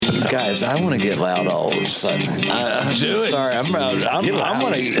Guys, I want to get loud all of a sudden. Do it. Sorry, I'm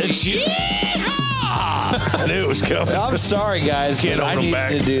gonna. It's you. I knew it was coming. I'm sorry, guys, Can't but I hold 'em need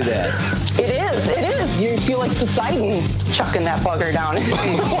back. to do that. It is. You feel like Poseidon chucking that bugger down into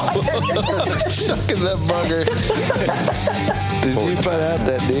the water. Chucking that bugger. Did you butt out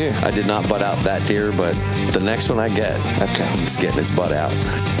that deer? I did not butt out that deer, but the next one I get, okay, it's getting its butt out.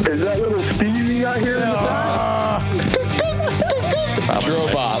 Is that little Stevie out here in the back?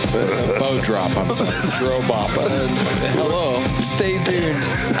 Drobop. Bow drop, I'm sorry. Drobop. Hello. Stay tuned.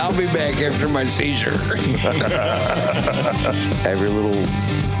 I'll be back after my seizure. Every little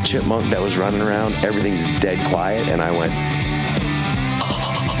chipmunk that was running around, everything's dead quiet, and I went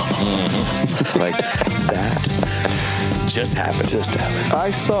like that. Just happened.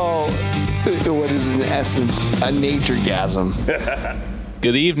 I saw what is in essence a nature-gasm.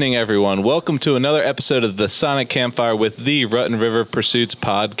 Good evening, everyone. Welcome to another episode of the Sonic Campfire with the Rutten River Pursuits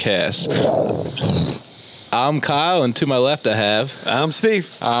podcast. I'm Kyle, and to my left I have... I'm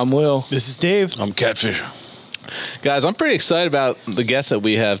Steve. I'm Will. This is Dave. I'm Catfish. Guys, I'm pretty excited about the guest that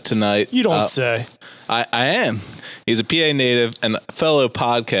we have tonight. You don't say. I am. He's a PA native and fellow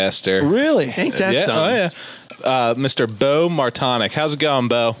podcaster. Really? Ain't that Yeah, something? oh yeah. Mr. Beau Martonik. How's it going,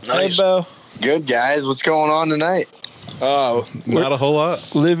 Beau? Nice. Hey, Beau. Good, guys. What's going on tonight? Oh, Not a whole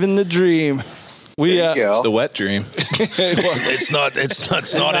lot. living the dream. We There you go. The wet dream. It's not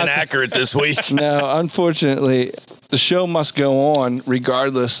inaccurate this week. No, unfortunately, the show must go on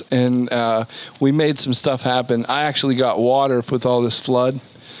regardless, and we made some stuff happen. I actually got water with all this flood,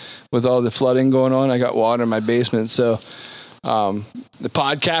 with all the flooding going on. I got water in my basement, so the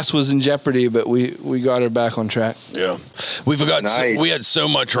podcast was in jeopardy, but we got her back on track. Yeah, we forgot. Nice. We had so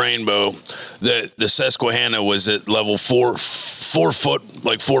much rainbow that the Susquehanna was at level 4 foot,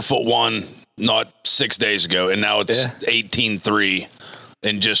 like 4'1", not 6 days ago, and now it's 18.3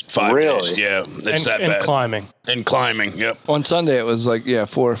 in just 5 Really? days. Yeah, it's that And bad. climbing. And climbing. Yep. On Sunday, it was like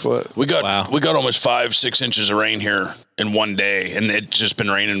 4 foot. We got Wow. almost 5-6 inches of rain here in one day, and it's just been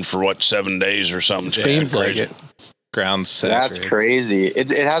raining for 7 days or something. Seems like Crazy. it. Ground That's saturated. crazy. It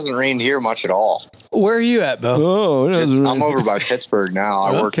hasn't rained here much at all. Where are you at, Beau? Oh, it was I'm over by Pittsburgh now.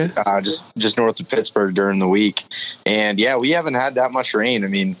 I work Okay. just north of Pittsburgh during the week, and yeah, we haven't had that much rain. I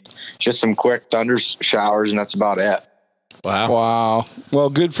mean, just some quick thunder showers, and that's about it. Wow. Wow. Well,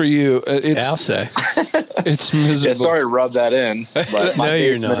 good for you. It's I'll say. it's Yeah, miserable. sorry to rub that in, but my No,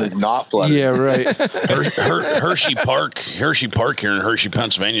 you're basement not. is not flooded. Yeah, right. Hershey Park here in Hershey,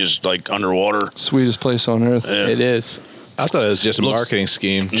 Pennsylvania is like underwater. Sweetest place on earth. Yeah. It is. I thought it was just a Looks- marketing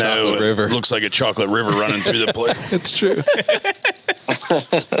scheme. No, Chocolate it River. looks like a chocolate river running through the place. It's true.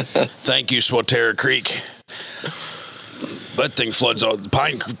 Thank you, Swatara Creek. That thing floods all.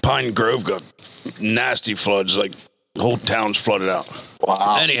 Pine Grove got nasty floods. Like the whole town's flooded out.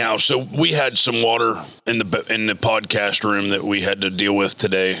 Wow. Anyhow, so we had some water in the podcast room that we had to deal with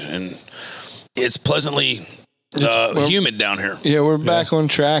today, and it's pleasantly humid down here. Yeah, we're back on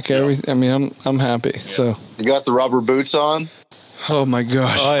track. I mean, I'm happy. So, You got the rubber boots on? oh my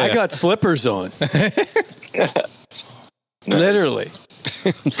gosh. Oh, yeah. I got slippers on. Literally.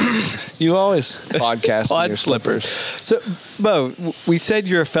 You always podcast in Pod your slippers. slippers. So, Beau, we said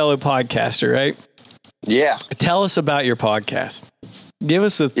you're a fellow podcaster, right? Yeah. Tell us about your podcast. Give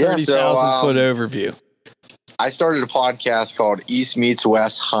us a Yeah, 30,000 foot overview. I started a podcast called East Meets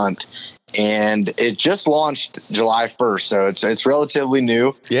West Hunt, and it just launched July 1st, so it's relatively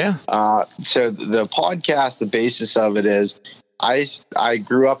new. Yeah. So the podcast, the basis of it is I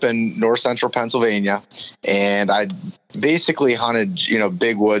grew up in north central Pennsylvania, and I basically hunted,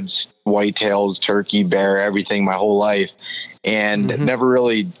 big woods, whitetails, turkey, bear, everything my whole life. And never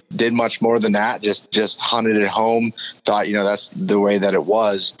really did much more than that. Just hunted at home. Thought, that's the way that it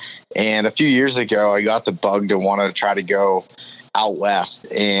was. And a few years ago, I got the bug to want to try to go out west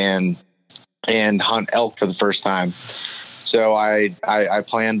and hunt elk for the first time. So I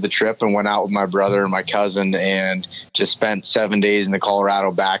planned the trip and went out with my brother and my cousin and just spent 7 days in the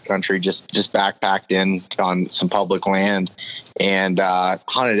Colorado backcountry, just backpacked in on some public land and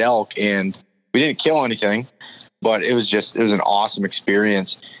hunted elk. And we didn't kill anything, but it was an awesome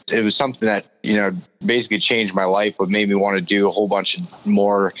experience. It was something that, basically changed my life, what made me want to do a whole bunch of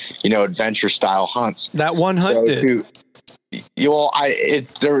more, adventure style hunts. That one hunt did.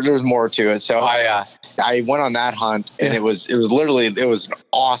 There was more to it. So I went on that hunt, and it was an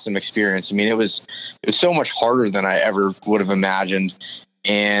awesome experience. I mean, it was so much harder than I ever would have imagined.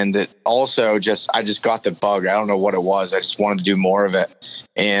 And I just got the bug. I don't know what it was. I just wanted to do more of it.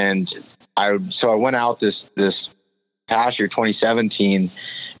 And I went out this past year, 2017,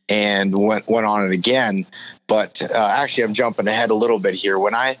 and went on it again. But actually, I'm jumping ahead a little bit here.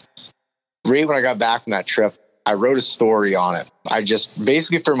 When I got back from that trip, I wrote a story on it. I just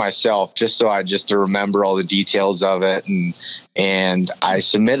basically for myself, just to remember all the details of it, and I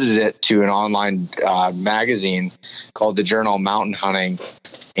submitted it to an online magazine called the Journal of Mountain Hunting,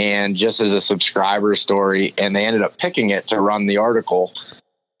 and just as a subscriber story, and they ended up picking it to run the article.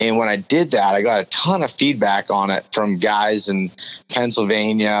 And when I did that, I got a ton of feedback on it from guys in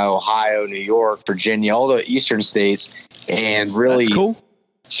Pennsylvania, Ohio, New York, Virginia, all the eastern states, and really That's cool.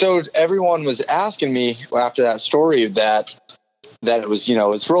 So everyone was asking me after that story that it was,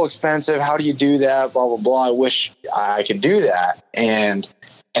 it's real expensive. How do you do that? Blah, blah, blah. I wish I could do that. And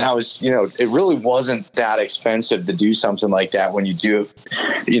I was, it really wasn't that expensive to do something like that when you do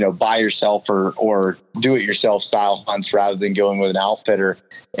it, by yourself or do it yourself style hunts rather than going with an outfitter.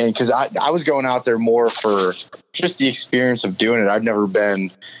 And cause I was going out there more for just the experience of doing it. I've never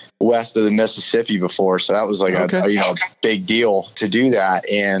been west of the Mississippi before. So that was like a big deal to do that.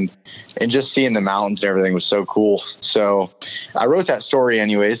 And just seeing the mountains and everything was so cool. So I wrote that story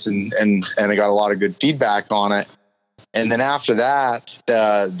anyways, and I got a lot of good feedback on it. And then after that,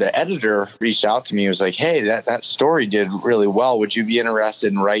 the editor reached out to me and was like, hey, that story did really well. Would you be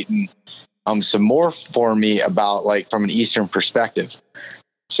interested in writing some more for me about like from an Eastern perspective?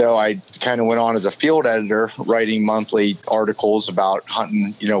 So I kind of went on as a field editor, writing monthly articles about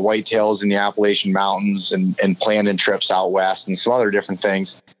hunting, whitetails in the Appalachian Mountains and planning trips out west and some other different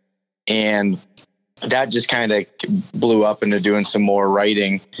things. And that just kind of blew up into doing some more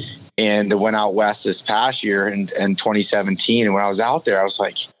writing, and went out west this past year in 2017. And when I was out there, I was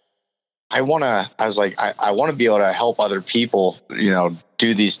like, I want to be able to help other people,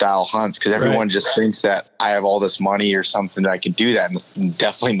 do these style hunts, because everyone just thinks that I have all this money or something that I could do that. And it's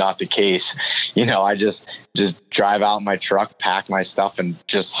definitely not the case. I just drive out in my truck, pack my stuff, and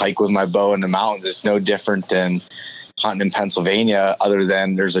just hike with my bow in the mountains. It's no different than hunting in Pennsylvania, other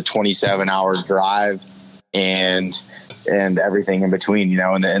than there's a 27-hour drive and everything in between,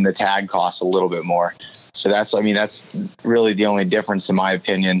 and the tag costs a little bit more. So that's really the only difference in my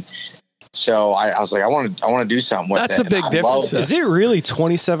opinion. So I was like, I want to do something with That's it. a big difference. Is it really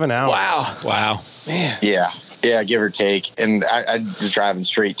 27 hours? Wow. Man. Yeah, give or take. And I was driving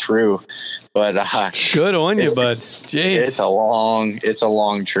straight through, but good on you, bud. Jeez. It's a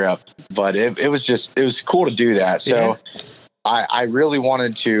long trip, but it was cool to do that. So I really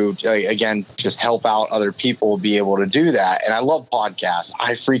wanted to, again, just help out other people be able to do that. And I love podcasts.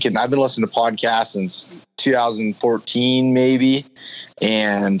 I've been listening to podcasts since 2014, maybe.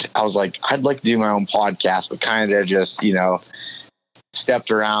 And I was like, I'd like to do my own podcast, but kind of just, stepped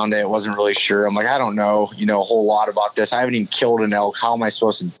around it. Wasn't really sure. I'm like, I don't know, a whole lot about this. I haven't even killed an elk. How am I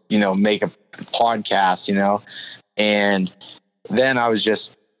supposed to, make a podcast, And then I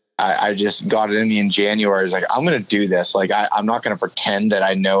just got it in me in January. I was like, I'm going to do this. Like, I'm not going to pretend that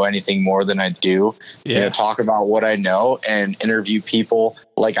I know anything more than I do. Talk about what I know and interview people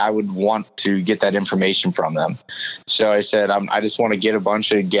like I would want to get that information from them. So I said, I just want to get a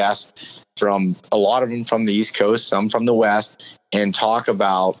bunch of guests from a lot of them from the East Coast, some from the West, and talk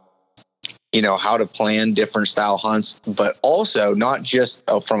about, how to plan different style hunts, but also not just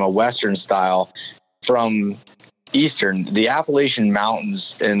from a Western style, from Eastern, the Appalachian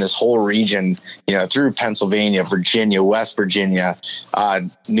Mountains in this whole region, through Pennsylvania, Virginia, West Virginia,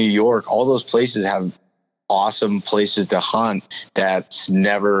 New York, all those places have awesome places to hunt that's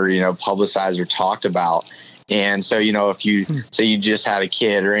never, publicized or talked about. And so, if you say you just had a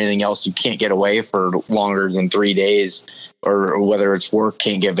kid or anything else, you can't get away for longer than 3 days, or whether it's work,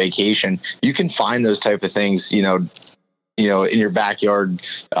 can't get vacation, you can find those type of things, in your backyard,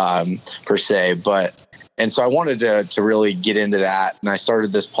 per se. And so I wanted to really get into that. And I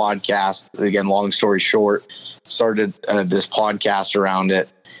started this podcast, again, long story short, started this podcast around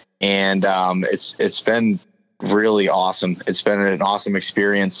it. And it's been really awesome. It's been an awesome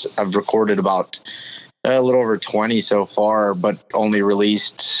experience. I've recorded about a little over 20 so far, but only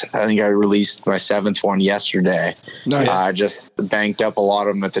released my 7th one yesterday. Nice. I just banked up a lot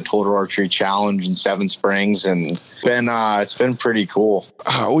of them at the Total Archery Challenge in Seven Springs, and it's been pretty cool.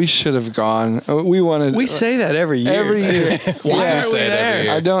 We should have gone. We say that every year. Why are we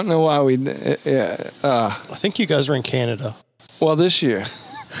there? I don't know why we. I think you guys were in Canada. Well, this year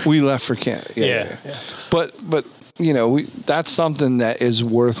we left for Canada. Yeah. But that's something that is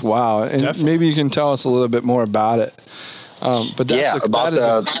worthwhile, and Definitely. maybe you can tell us a little bit more about it. But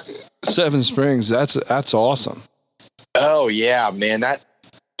Seven Springs. That's awesome. Oh yeah, man! That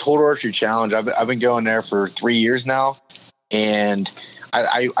Total Archery Challenge. I've been going there for 3 years now, and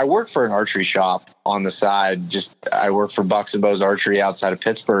I work for an archery shop on the side. I work for Bucks and Bows Archery outside of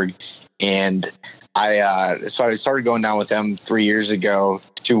Pittsburgh, and so I started going down with them 3 years ago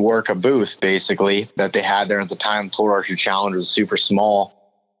to work a booth basically that they had there at the time. Total Archery Challenge was super small,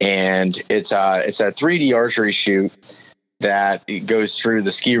 and it's a 3D archery shoot that it goes through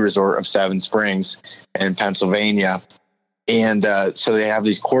the ski resort of Seven Springs in Pennsylvania. And so they have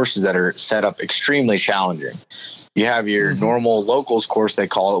these courses that are set up extremely challenging. You have your normal locals course, they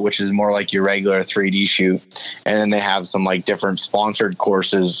call it, which is more like your regular 3D shoot. And then they have some like different sponsored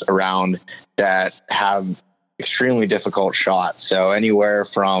courses around that have extremely difficult shots. So anywhere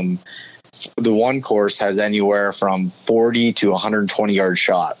from the one course has anywhere from 40 to 120 yard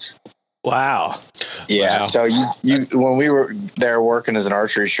shots. Wow. Yeah. Wow. So you when we were there working as an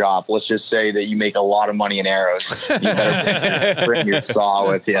archery shop, let's just say that you make a lot of money in arrows. You better bring your saw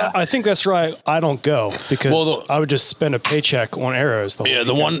with you. I think that's right. I don't go because I would just spend a paycheck on arrows.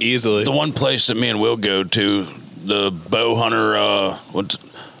 The one place that me and Will go to, the bow hunter,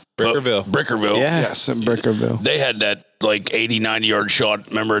 Brickerville. Yeah. Yes, in Brickerville. They had that like 80, 90 yard shot.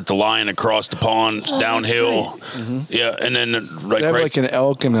 Remember at the lion across the pond, downhill. Mm-hmm. Yeah. And then they have like an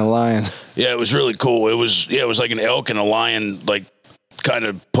elk and a lion. Yeah, it was really cool. It was like an elk and a lion, like kind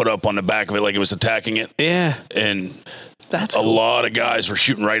of put up on the back of it, like it was attacking it. Yeah. And that's a lot of guys were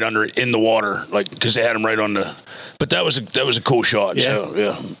shooting right under it in the water, like, cause they had them right on but that was a cool shot. Yeah.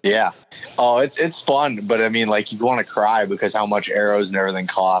 So, yeah. Oh, it's fun. But I mean, like, you want to cry because how much arrows and everything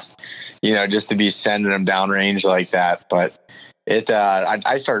cost, just to be sending them downrange like that. But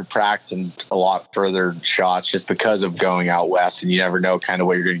I started practicing a lot further shots just because of going out west, and you never know kind of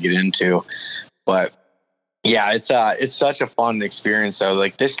what you're going to get into. But yeah, it's such a fun experience though.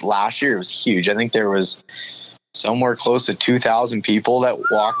 Like this last year was huge. I think there was somewhere close to 2,000 people that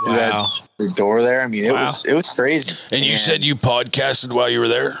walked through the door there. I mean, it was crazy. And you said you podcasted while you were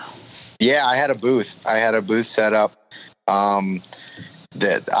there? Yeah, I had a booth. Set up.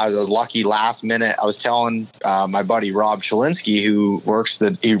 That I was lucky last minute. I was telling my buddy Rob Chalinsky, who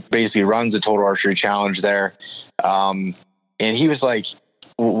he basically runs the Total Archery Challenge there. And he was like,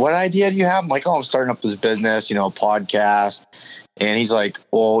 what idea do you have? I'm like, I'm starting up this business, a podcast. And he's like,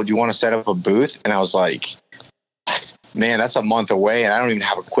 well, do you want to set up a booth? And I was like, man, that's a month away and I don't even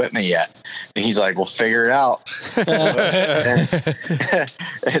have equipment yet. And he's like, well, figure it out.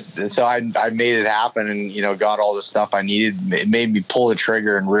 And so I made it happen and, got all the stuff I needed. It made me pull the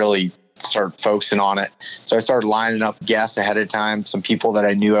trigger and really start focusing on it. So I started lining up guests ahead of time, some people that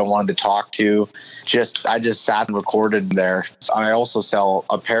I knew I wanted to talk to. I just sat and recorded there. I also sell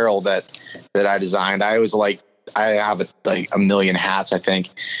apparel that I designed. I have a million hats, I think.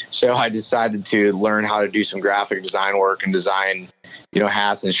 So I decided to learn how to do some graphic design work and design,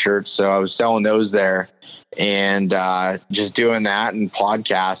 hats and shirts. So I was selling those there and just doing that and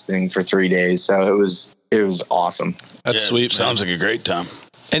podcasting for 3 days. So it was awesome. That's sweet. Sounds like a great time.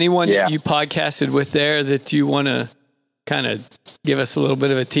 Anyone that you podcasted with there that you want to kind of give us a little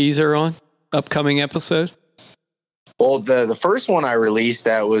bit of a teaser on upcoming episode? Well, the first one I released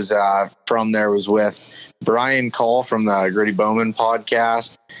that was from there was with Brian Call from the Gritty Bowman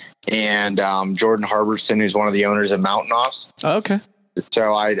podcast and Jordan Harbertson, who's one of the owners of Mountain Ops. Oh, okay.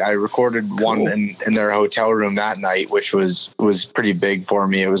 So I recorded one in their hotel room that night, which was pretty big for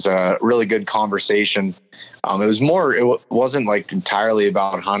me. It was a really good conversation. It wasn't like entirely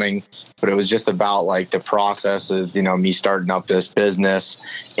about hunting, but it was just about like the process of, me starting up this business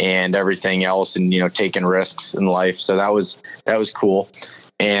and everything else and, taking risks in life. So that was cool.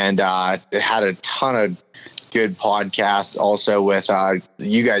 And it had a ton of good podcasts also with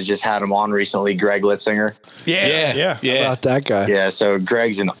you guys just had him on recently, Greg Litzinger. Yeah. How about that guy? Yeah, so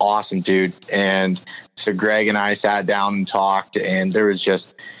Greg's an awesome dude. And so Greg and I sat down and talked, and there was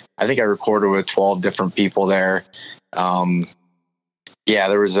I think I recorded with 12 different people there.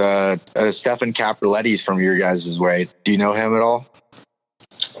 There was a Stefan Caprioletti's from your guys' way. Do you know him at all?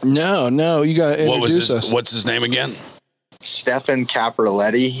 No, you got to introduce us. What's his name again? Stefan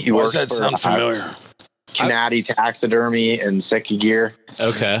Caprioletti. Why does that sound familiar? Canati Taxidermy and Sicky Gear.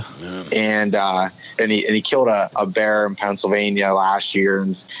 Okay. Yeah. And he killed a bear in Pennsylvania last year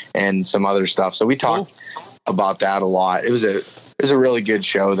and some other stuff. So we talked about that a lot. It was a really good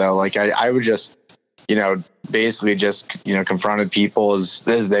show though. Like I would just, basically just, confronted people as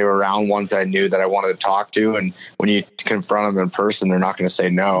they were around, ones that I knew that I wanted to talk to. And when you confront them in person, they're not going to say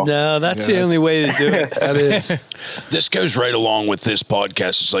no. No, that's the only way to do it. That is. This goes right along with this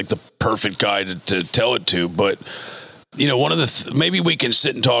podcast. It's like the perfect guy to tell it to. But, one of the, maybe we can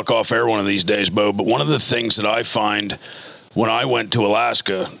sit and talk off air one of these days, Beau, but one of the things that I find when I went to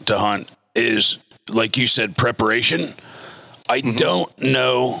Alaska to hunt is, like you said, preparation. I don't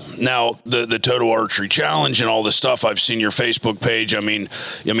know now the Total Archery Challenge and all the stuff. I've seen your Facebook page. I mean,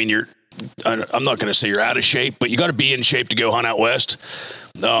 I'm not going to say you're out of shape, but you got to be in shape to go hunt out west.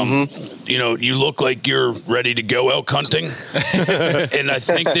 You know, you look like you're ready to go elk hunting. And I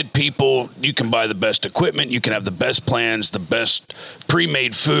think that you can buy the best equipment, you can have the best plans, the best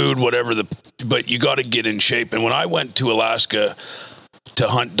pre-made food, whatever but you got to get in shape. And when I went to Alaska to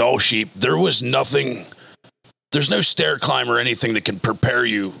hunt Dall sheep, there's no stair climb or anything that can prepare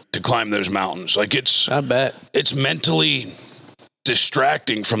you to climb those mountains. Like I bet it's mentally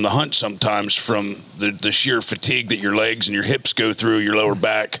distracting from the hunt sometimes, from the sheer fatigue that your legs and your hips go through, your lower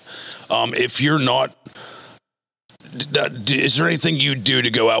back. If you're not, is there anything you do to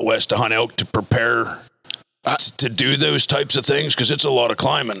go out west to hunt elk to prepare to do those types of things? Because it's a lot of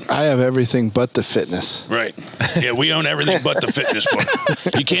climbing. I have everything but the fitness. Right. Yeah, we own everything but the fitness part.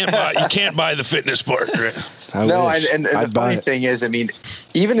 You can't buy the fitness part. Right? And the funny thing is, I mean,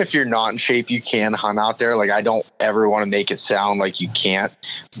 even if you're not in shape, you can hunt out there. Like, I don't ever want to make it sound like you can't,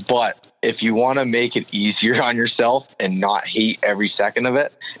 but if you want to make it easier on yourself and not hate every second of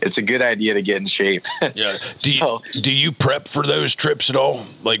it, it's a good idea to get in shape. Yeah. Do you prep for those trips at all?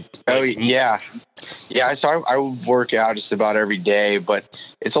 Yeah. So I would work out just about every day, but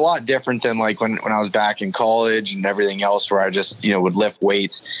it's a lot different than like when I was back in college and everything else, where I just, would lift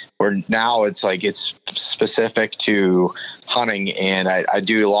weights, where now it's like, it's specific to hunting. And I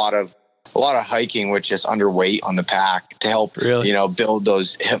do a lot of hiking with just underweight on the pack to help, build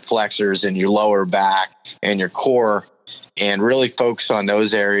those hip flexors in your lower back and your core, and really focus on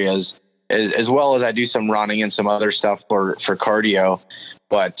those areas, as well as I do some running and some other stuff for cardio.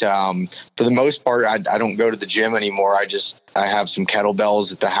 But for the most part, I don't go to the gym anymore. I have some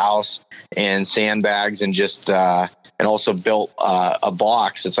kettlebells at the house and sandbags, and and also built a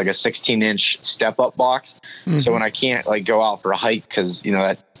box. It's like a 16-inch step-up box. Mm-hmm. So when I can't go out for a hike, because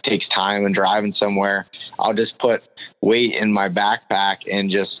that takes time and driving somewhere, I'll just put weight in my backpack and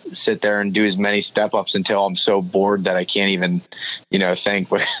just sit there and do as many step-ups until I'm so bored that I can't even think.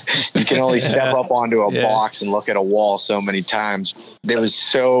 You can only step up onto a box and look at a wall so many times. It was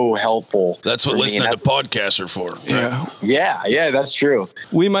so helpful. That's what listening to podcasts are for. Right? Yeah, that's true.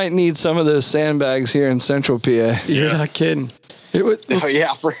 We might need some of those sandbags here in Central PA. You're not kidding. For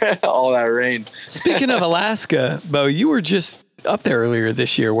all that rain. Speaking of Alaska, Beau, you were just up there earlier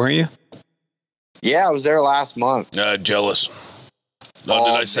this year, weren't you? Yeah, I was there last month. Jealous. Oh,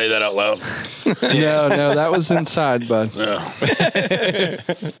 did I say that out loud? No, that was inside, bud. Yeah.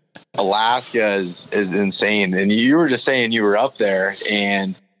 Alaska is insane. And you were just saying you were up there,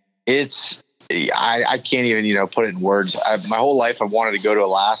 and I can't even, put it in words. My whole life I wanted to go to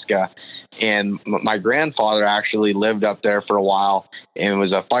Alaska, and my grandfather actually lived up there for a while and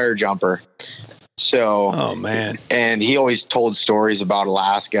was a fire jumper. So, oh man, and he always told stories about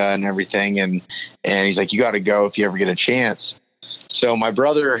Alaska and everything. And he's like, you got to go if you ever get a chance. So my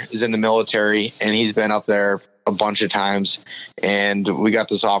brother is in the military, and he's been up there a bunch of times, and we got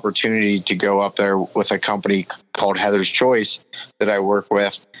this opportunity to go up there with a company called Heather's Choice that I work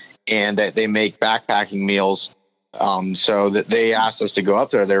with, and that they make backpacking meals. So that they asked us to go up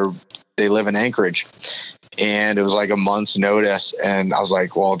there. They live in Anchorage, and it was like a month's notice. And I was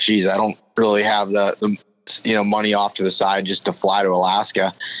like, well, geez, I don't really have the money off to the side just to fly to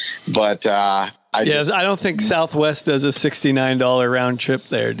Alaska. But, I don't think Southwest does a $69 round trip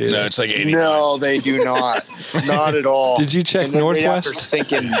there, dude. No, it's like $80. No, they do not. Not at all. Did you check Northwest? After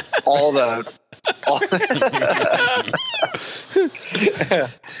thinking all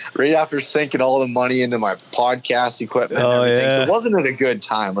right after sinking all the money into my podcast equipment and everything. So it wasn't a good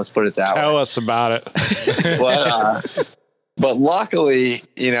time. Let's put it that way. Tell us about it. But luckily,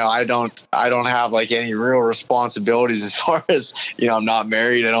 I don't have any real responsibilities as far as, I'm not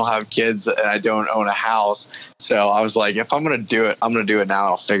married. I don't have kids, and I don't own a house. So I was like, if I'm going to do it, I'm going to do it now.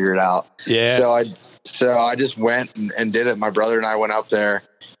 I'll figure it out. Yeah. So I just went and did it. My brother and I went up there,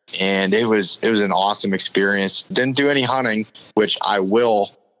 and it was an awesome experience. Didn't do any hunting, which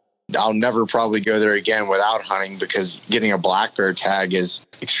I'll never probably go there again without hunting, because getting a black bear tag is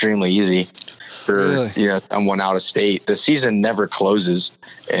extremely easy for someone out of state. The season never closes,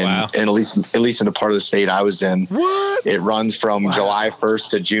 and at least in the part of the state I was in, it runs from July 1st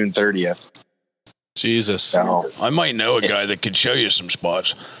to June 30th. Jesus. So, I might know a guy that could show you some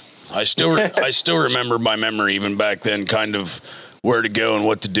spots. I still remember by memory, even back then, kind of where to go and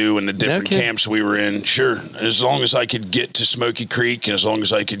what to do and the different camps we were in. Sure. As long as I could get to Smoky Creek, and as long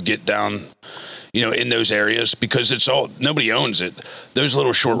as I could get down, in those areas, because nobody owns it. Those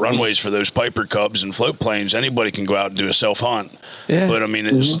little short runways for those Piper Cubs and float planes, anybody can go out and do a self hunt. Yeah. But I mean,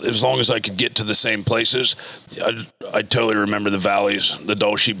 as long as I could get to the same places, I totally remember the valleys, the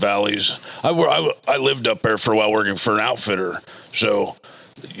Dull Sheep valleys. I lived up there for a while working for an outfitter, so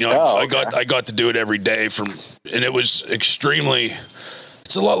I got to do it every day and it was extremely.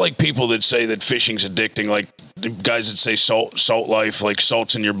 It's a lot like people that say that fishing's addicting, like the guys that say salt life, like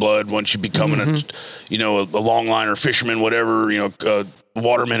salt's in your blood once you become a longliner fisherman, whatever,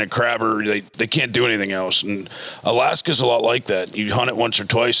 waterman, a crabber, they can't do anything else. And Alaska's a lot like that. You hunt it once or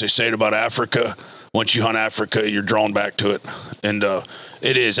twice. They say it about Africa. Once you hunt Africa, you're drawn back to it. And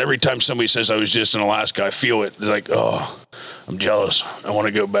it is. Every time somebody says I was just in Alaska, I feel it. It's like, oh, I'm jealous. I want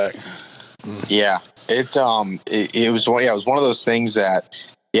to go back. Yeah. It was one of those things that,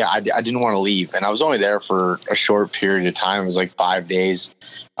 I didn't want to leave, and I was only there for a short period of time. It was like 5 days,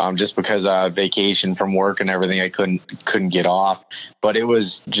 just because vacation from work and everything. I couldn't get off, but it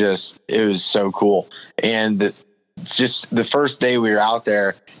was so cool. And just the first day we were out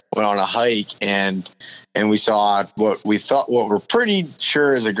there, went on a hike, and we saw what we're pretty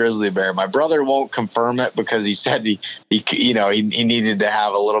sure is a grizzly bear. My brother won't confirm it because he said he needed to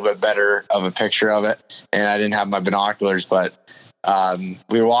have a little bit better of a picture of it, and I didn't have my binoculars. But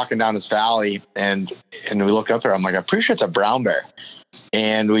we were walking down this valley, and we looked up there. I'm like, I'm pretty sure it's a brown bear,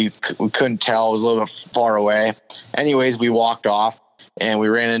 and we couldn't tell. It was a little bit far away. Anyways, we walked off. And we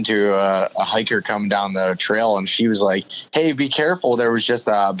ran into a hiker coming down the trail, and she was like, "Hey, be careful! There was just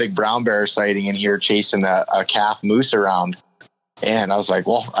a big brown bear sighting in here chasing a calf moose around." And I was like,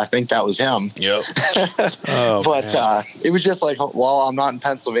 "Well, I think that was him." Yep. But it was just like, "Well, I'm not in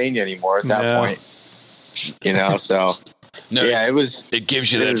Pennsylvania anymore at that point." So no, yeah, it was. It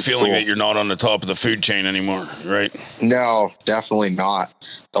gives you that feeling that you're not on the top of the food chain anymore, right? No, definitely not.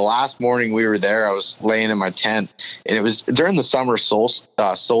 The last morning we were there, I was laying in my tent, and it was during the summer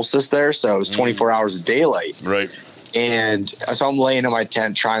solstice there, so it was 24 hours of daylight. Right. And so I'm laying in my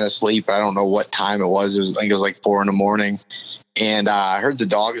tent trying to sleep. I don't know what time it was. I think it was like 4 a.m. And I heard the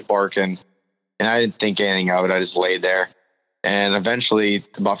dogs barking, and I didn't think anything of it. I just laid there. And eventually,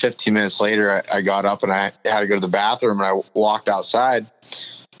 about 15 minutes later, I got up and I had to go to the bathroom, and I walked outside.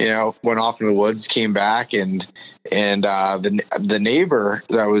 Went off in the woods, came back, and the neighbor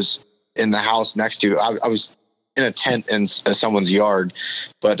that was in the house next to, I was in a tent in someone's yard,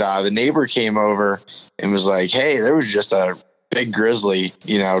 but the neighbor came over and was like, "Hey, there was just a big grizzly,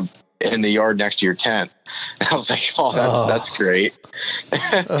 in the yard next to your tent." And I was like, "Oh, that's great.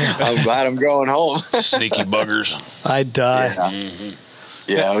 I'm glad I'm going home." Sneaky buggers. I'd die. Yeah. Mm-hmm.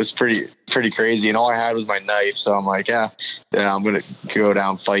 Yeah, it was pretty crazy, and all I had was my knife. So I'm like, yeah, I'm gonna go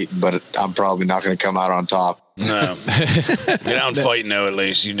down fighting, but I'm probably not gonna come out on top. No, get down fighting though. At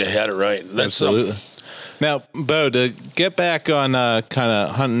least you had it right. That's absolutely. Now, Beau, to get back on kind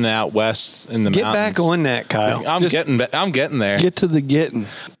of hunting out west in the mountains. Get back on that, Kyle. I'm getting there. Get to the getting.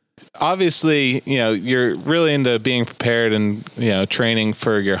 Obviously, you're really into being prepared and training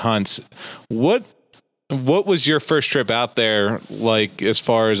for your hunts. What was your first trip out there like as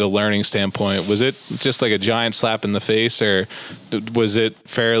far as a learning standpoint? Was it just like a giant slap in the face, or was it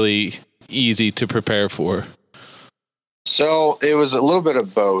fairly easy to prepare for? So it was a little bit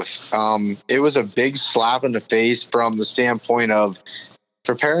of both. It was a big slap in the face from the standpoint of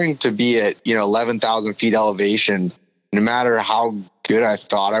preparing to be at 11,000 feet elevation. No matter how good I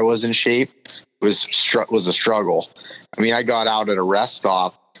thought I was in shape, was a struggle. I mean, I got out at a rest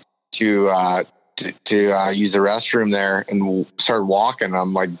stop to use the restroom there and start walking.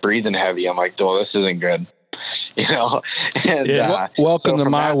 I'm like breathing heavy. I'm like, "Oh, this isn't good," And welcome to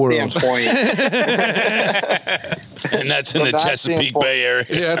my world. And that's in the Chesapeake Bay area.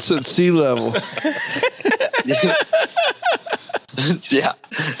 Yeah, it's at sea level. Yeah.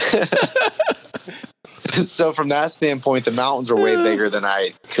 So from that standpoint, the mountains are way bigger than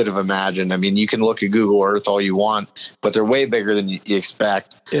I could have imagined. I mean, you can look at Google Earth all you want, but they're way bigger than you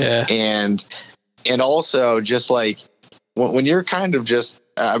expect. Yeah. And also just like when you're kind of just,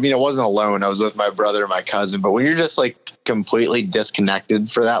 I mean, I wasn't alone. I was with my brother and my cousin, but when you're just like completely disconnected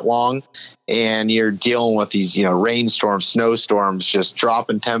for that long and you're dealing with these, rainstorms, snowstorms, just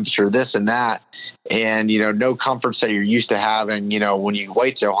dropping temperature, this and that, and, no comforts that you're used to having, when you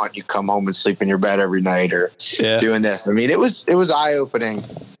whitetail hunt, you come home and sleep in your bed every night or doing this. I mean, it was eye-opening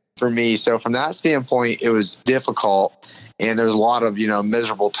for me. So from that standpoint, it was difficult. And there's a lot of,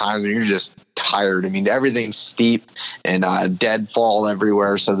 miserable times when you're just tired. I mean, everything's steep and deadfall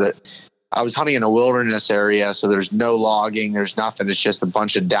everywhere. So that I was hunting in a wilderness area. So there's no logging. There's nothing. It's just a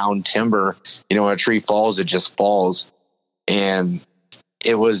bunch of down timber. When a tree falls, it just falls. And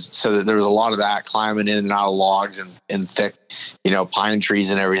it was so that there was a lot of that climbing in and out of logs and thick, pine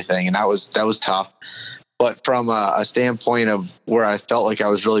trees and everything. And that was tough. But from a standpoint of where I felt like I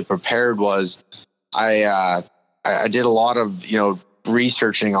was really prepared was I did a lot of,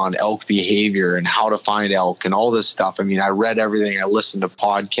 researching on elk behavior and how to find elk and all this stuff. I mean, I read everything. I listened to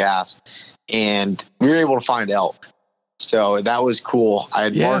podcasts, and we were able to find elk. So that was cool.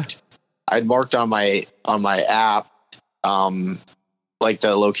 I'd marked on my app, like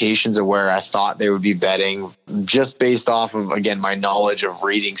the locations of where I thought they would be bedding, just based off of, again, my knowledge of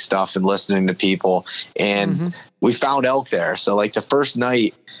reading stuff and listening to people. And we found elk there. So like the first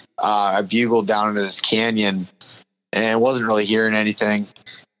night, I bugled down into this canyon and wasn't really hearing anything.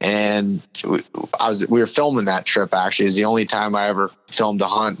 And we were filming that trip. Actually, it's the only time I ever filmed a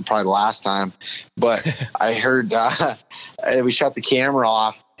hunt, probably the last time. But I heard we shut the camera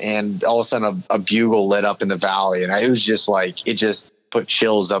off, and all of a sudden a bugle lit up in the valley, and it was just like, it just put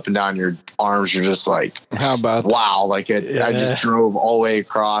chills up and down your arms. You're just like, how about wow? Like I just drove all the way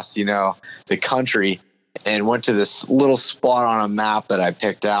across, the country, and went to this little spot on a map that I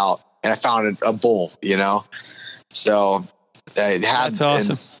picked out, and I found a bull. So it had, that's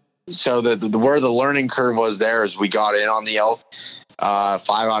awesome. So the where the learning curve was there is we got in on the elk 5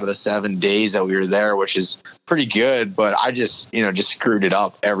 out of the 7 days that we were there, which is pretty good. But I just screwed it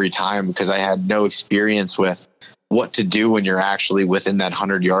up every time because I had no experience with what to do when you're actually within that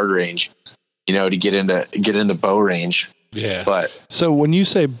 100-yard range, to get into bow range. Yeah. But so when you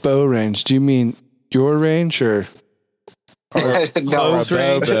say bow range, do you mean your range or no,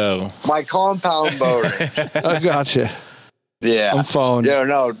 Bow. my compound bow range? I gotcha. Yeah, I'm following. Yeah,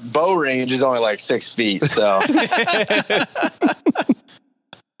 no, bow range is only like 6 feet. So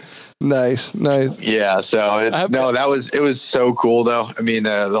nice. Yeah, so it was so cool though. I mean,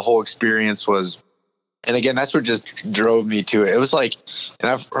 the whole experience was, and again, that's what just drove me to it. It was like, and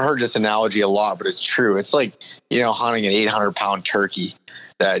I've heard this analogy a lot, but it's true. It's like, hunting an 800-pound turkey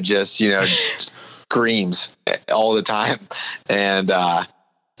that just, screams all the time. And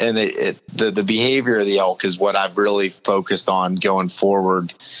the behavior of the elk is what I've really focused on going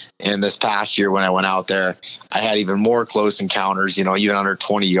forward. And this past year when I went out there, I had even more close encounters, even under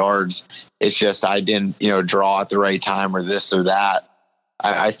 20 yards. It's just, I didn't, draw at the right time or this or that.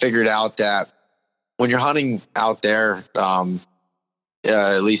 I figured out that when you're hunting out there,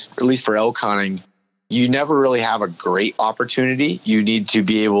 at least for elk hunting, you never really have a great opportunity. You need to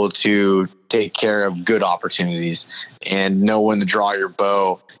be able to take care of good opportunities and know when to draw your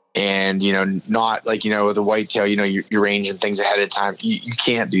bow. And, not like, with a whitetail, your range and things ahead of time. You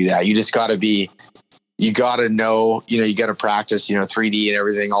can't do that. You just got to you got to know, you got to practice, 3D and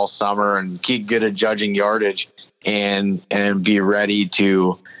everything all summer and get good at judging yardage and be ready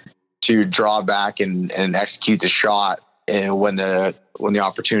to draw back and execute the shot and when the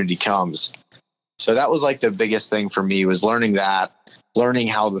opportunity comes. So that was like the biggest thing for me, was learning how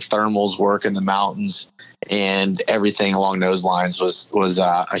the thermals work in the mountains and everything along those lines was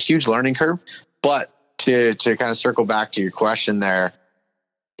a huge learning curve. But to kind of circle back to your question there,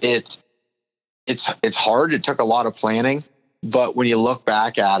 it's hard. It took a lot of planning, but when you look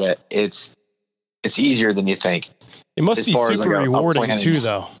back at it, it's easier than you think. It must be super rewarding too,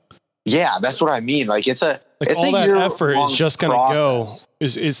 though. Yeah, that's what I mean. Like it's all that effort is just going to go.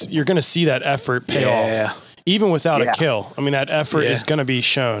 Is you're going to see that effort pay off, even without a kill. I mean, that effort is going to be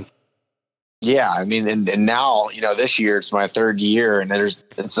shown. Yeah, I mean, and now this year it's my 3rd year, and it's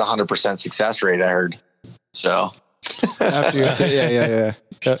 100% success rate. I heard. So after yeah.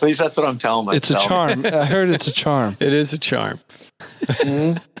 At least that's what I'm telling myself. It's a charm. I heard it's a charm. It is a charm.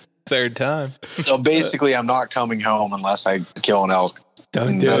 Mm-hmm. 3rd time. So basically, I'm not coming home unless I kill an elk.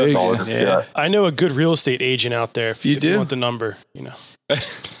 Don't do it. Yeah. I know a good real estate agent out there. If you want the number,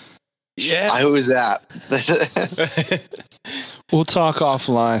 Yeah. Who is that? We'll talk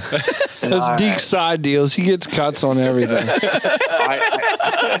offline. Those Deke side deals. He gets cuts on everything.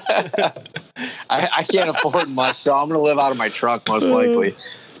 I can't afford much, so I'm going to live out of my truck most likely.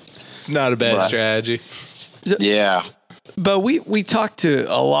 It's not a bad strategy. Yeah. But we talked to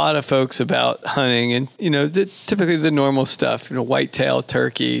a lot of folks about hunting, and typically the normal stuff, whitetail,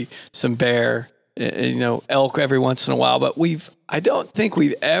 turkey, some bear, elk every once in a while. But I don't think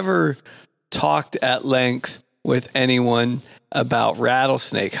we've ever talked at length with anyone about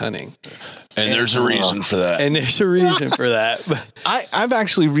rattlesnake hunting. And there's a reason for that. And there's a reason for that. I've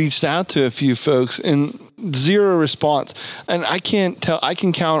actually reached out to a few folks and zero response. And I can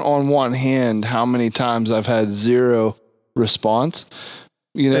count on one hand how many times I've had zero response.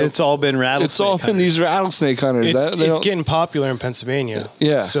 It's all been rattlesnake. It's all been these rattlesnake hunters. It's getting popular in Pennsylvania.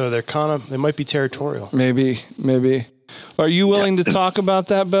 Yeah. So they might be territorial. Maybe. Are you willing to talk about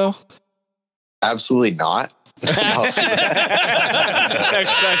that, Beau? Absolutely not. Next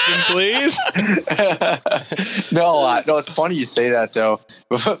question, please. No, it's funny you say that though.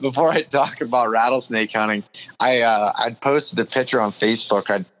 Before I talk about rattlesnake hunting, I posted a picture on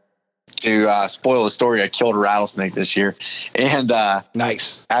Facebook. To spoil the story, I killed a rattlesnake this year, and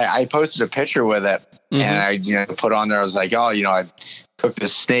nice. I posted a picture with it, and I put on there. I was like, oh, I cooked the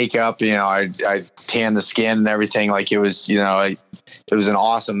snake up. I tanned the skin and everything. Like it was, it was an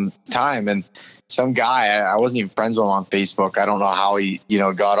awesome time. And some guy, I wasn't even friends with him on Facebook. I don't know how he,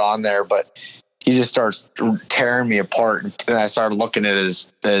 got on there, but he just starts tearing me apart. And I started looking at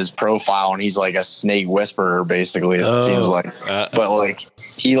his profile, and he's like a snake whisperer, basically. It seems like, but like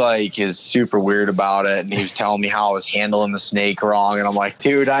he is super weird about it. And he was telling me how I was handling the snake wrong. And I'm like,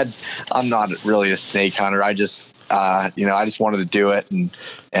 dude, I'm not really a snake hunter. I just wanted to do it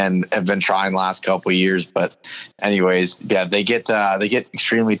and have been trying the last couple of years. But anyways, yeah, they get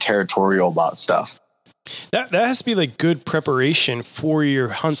extremely territorial about stuff. That has to be like good preparation for your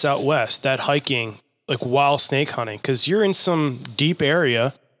hunts out west, that hiking, like while snake hunting, because you're in some deep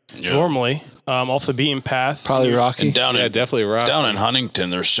area normally, off the beaten path. Probably rocky. And definitely rocky. Down in Huntington,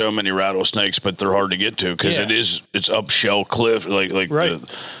 there's so many rattlesnakes, but they're hard to get to because it's up shell cliff, like right.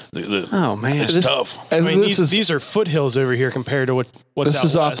 Oh man, it's tough. I mean, these are foothills over here compared to what's this out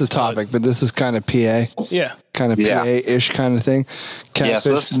is off west, the topic, but this is kind of PA. Yeah. Kind of PA-ish kind of thing. Catfish. Yeah,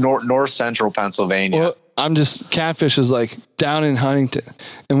 so this is north central Pennsylvania. Well, catfish is like down in Huntington,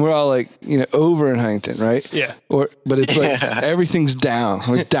 and we're all like, over in Huntington, right? Yeah. But it's like everything's down,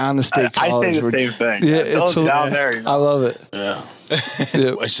 like down the state college. I say the same thing. Yeah, it's down there. I love it. Yeah.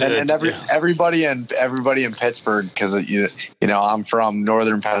 And everybody in Pittsburgh, because I'm from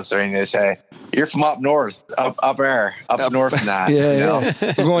northern Pennsylvania, they say you're from up north, up there, up north from that. Yeah.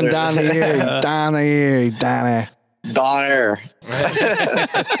 We're going down the Erie, down the Erie, down there. Don Air.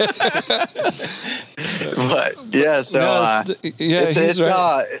 But yeah, so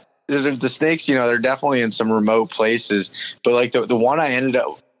the snakes, they're definitely in some remote places, but like the one I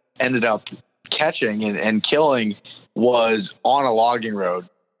ended up catching and killing was on a logging road.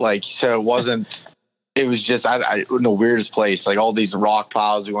 Like, so it wasn't, it was just, I in the weirdest place, like all these rock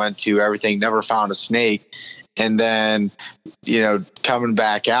piles we went to, everything, never found a snake. And then, coming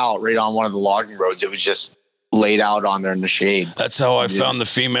back out right on one of the logging roads, it was just laid out on there in the shade. That's how I found the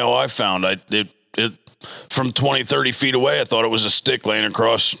female I found. It from 20, 30 feet away, I thought it was a stick laying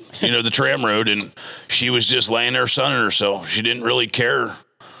across, the tram road, and she was just laying there sunning herself. She didn't really care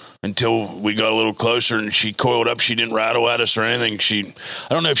until we got a little closer, and she coiled up. She didn't rattle at us or anything.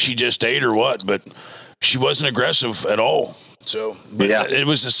 I don't know if she just ate or what, but she wasn't aggressive at all. So, it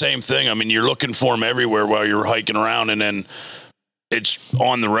was the same thing. I mean, you're looking for them everywhere while you're hiking around, and then it's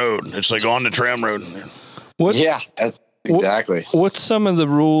on the road. It's like on the tram road. Exactly. What's some of the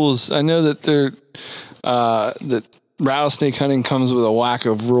rules? I know that that rattlesnake hunting comes with a whack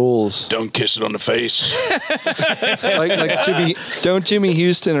of rules. Don't kiss it on the face. like Jimmy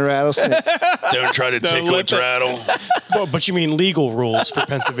Houston a rattlesnake. Don't try to tickle its rattle. Well, but you mean legal rules for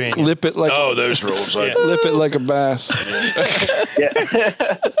Pennsylvania? Lip it like those rules. Lip it like a bass.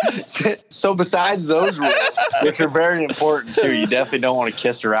 So besides those rules, which are very important too, you definitely don't want to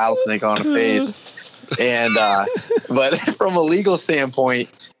kiss a rattlesnake on the face. And but from a legal standpoint,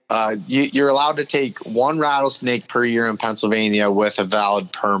 you're allowed to take one rattlesnake per year in Pennsylvania with a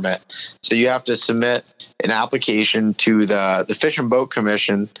valid permit. So you have to submit an application to the Fish and Boat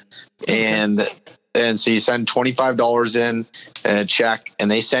Commission, and so you send $25 in and a check,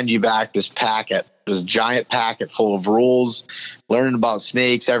 and they send you back this giant packet full of rules, learning about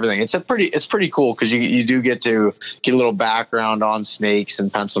snakes, everything. It's pretty cool because you do get to get a little background on snakes in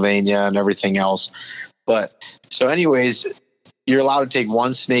Pennsylvania and everything else. But so anyways, you're allowed to take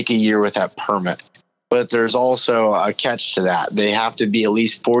one snake a year with that permit. But there's also a catch to that. They have to be at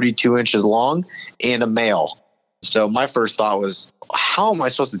least 42 inches long and a male. So my first thought was, how am I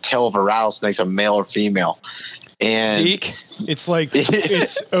supposed to tell if a rattlesnake's a male or female? And it's like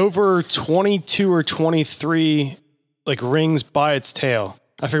it's over 22 or 23 like rings by its tail.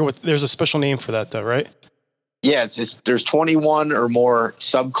 I forget there's a special name for that though, right? Yeah, there's 21 or more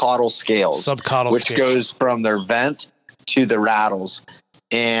subcaudal scales. Which goes from their vent to the rattles.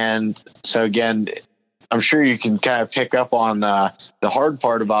 And so again, I'm sure you can kind of pick up on the hard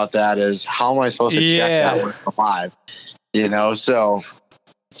part about that is how am I supposed to check that one alive? So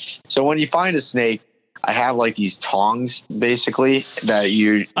when you find a snake, I have like these tongs basically that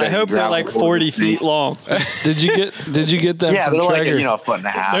you. I hope they're like 40 feet long. Did you get them? Yeah, from they're like Traeger? a foot and a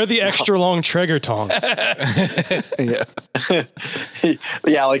half. They're the extra long Traeger tongs. Yeah.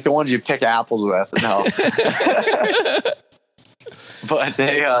 Yeah, like the ones you pick apples with. No. But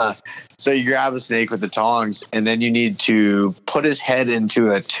they so you grab a snake with the tongs, and then you need to put his head into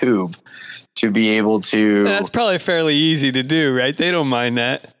a tube to be able to. That's probably fairly easy to do, right? They don't mind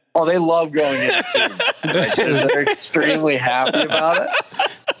that. Oh, they love going in tubes. They're extremely happy about it.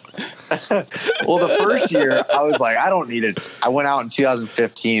 Well, the first year I was like, I don't need it. I went out in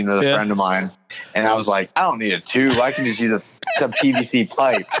 2015 with a friend of mine, and I was like, I don't need a tube. I can just use some PVC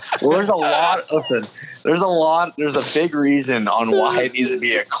pipe. Well, there's a big reason on why it needs to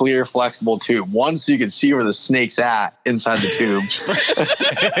be a clear, flexible tube. One, so you can see where the snake's at inside the tube.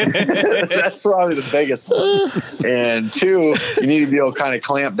 That's probably the biggest one. And two, you need to be able to kind of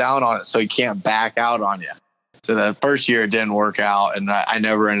clamp down on it so he can't back out on you. So the first year it didn't work out, and I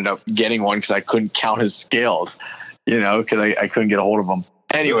never ended up getting one because I couldn't count his scales, because I couldn't get a hold of them.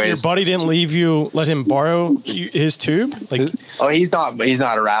 Anyways, your buddy didn't let him borrow his tube? He's not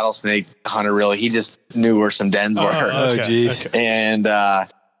a rattlesnake hunter really. He just knew where some dens were. Oh, geez. Okay.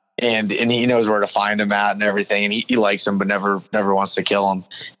 And he knows where to find them at and everything. And he likes them, but never wants to kill them.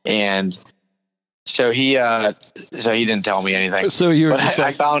 And so he didn't tell me anything. So you're just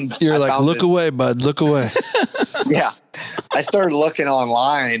look away, bud, look away. Yeah. I started looking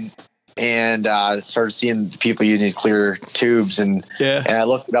online and started seeing people using these clear tubes, and I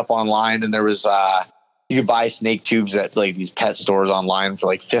looked it up online, and there was you could buy snake tubes at like these pet stores online for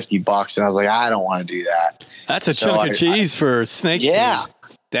like $50, and I was like, I don't want to do that. That's a chunk of cheese for a snake tube.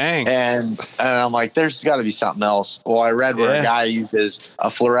 Dang. And I'm like, there's got to be something else. Well, I read where a guy uses a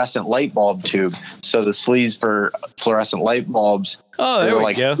fluorescent light bulb tube. So the sleeves for fluorescent light bulbs, they were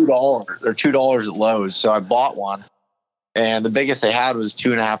like $2. They're $2 at Lowe's. So I bought one. And the biggest they had was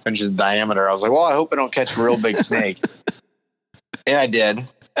 2.5 inches in diameter. I was like, well, I hope I don't catch a real big snake. And I did.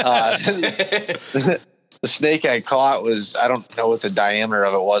 The snake I caught was, I don't know what the diameter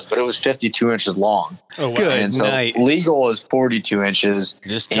of it was, but it was 52 inches long. Oh, wow. Good and so night. Legal is 42 inches.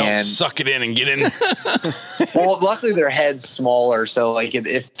 Just suck it in and get in. Well, luckily their head's smaller, so like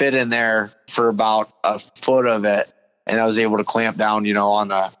it fit in there for about a foot of it, and I was able to clamp down, on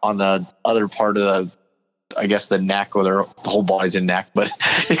the other part of the neck, or the whole body's in neck, but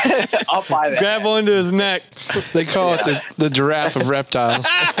up by the grab onto his neck. They call it the giraffe of reptiles.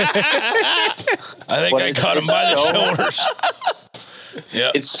 I think I caught him by the shoulders.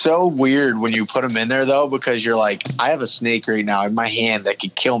 Yeah, it's so weird when you put him in there though, because you're like, I have a snake right now in my hand that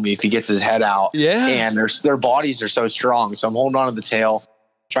could kill me if he gets his head out. Yeah, and their bodies are so strong, so I'm holding on to the tail,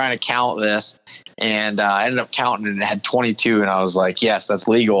 trying to count this, and I ended up counting, and it had 22, and I was like, yes, that's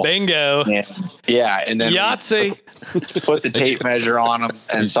legal. Bingo. And then Yahtzee. Put the tape measure on him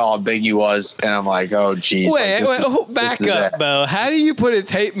and saw how big he was, and I'm like, oh geez. Back up, Beau. How do you put a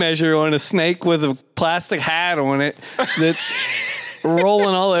tape measure on a snake with a plastic hat on it that's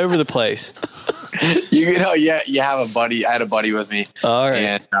rolling all over the place? You have a buddy. I had a buddy with me. All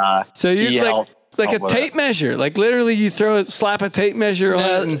right. And so you like a tape measure, like literally you slap a tape measure on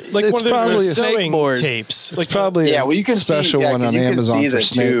it, like one of those snake board tapes. It's probably you can special see, one on Amazon for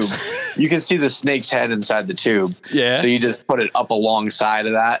snakes. Tube. You can see the snake's head inside the tube. Yeah. So you just put it up alongside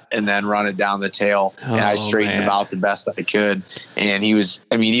of that and then run it down the tail. And I straightened him out the best I could. And he was,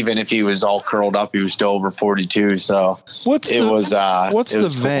 even if he was all curled up, he was still over 42. So what's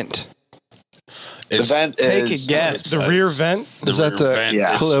the vent? The vent take is a guess. The rear vent. Is it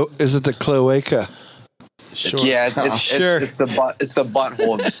the cloaca? Sure. Yeah, it's the butt. It's the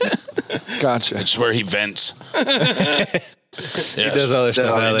butthole of the snake. Gotcha. It's where he vents. Yes. He does other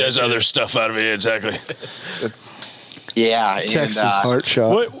stuff out of it. He does other stuff out of it, exactly. Yeah. Texas heart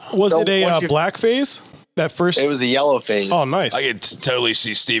shot. What was it? A black phase? That first? It was a yellow phase. Oh, nice. I could totally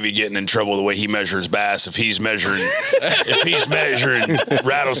see Stevie getting in trouble the way he measures bass if he's measuring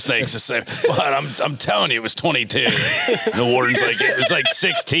rattlesnakes. The same. Well, I'm telling you, it was 22. The warden's like, it was like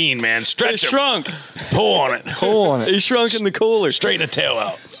 16, man. Stretch it him. Shrunk. Pull on it. He shrunk in the cooler. Straighten the tail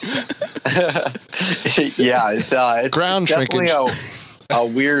out. Yeah, it's ground definitely a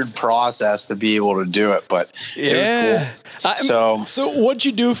weird process to be able to do it, but it was cool. So what'd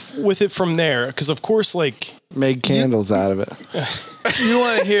you do with it from there? Because of course, made candles out of it. You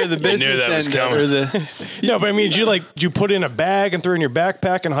want to hear the business knew that was end coming. or the? No, but I mean, did you put it in a bag and throw it in your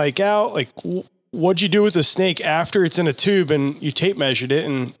backpack and hike out? Like, what'd you do with the snake after it's in a tube and you tape measured it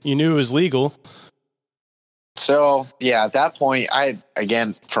and you knew it was legal? So yeah, at that point,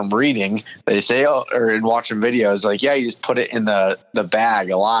 again from reading, they say or in watching videos, like you just put it in the bag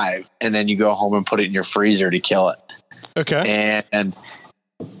alive, and then you go home and put it in your freezer to kill it. Okay. And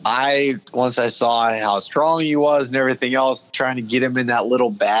once I saw how strong he was and everything else, trying to get him in that little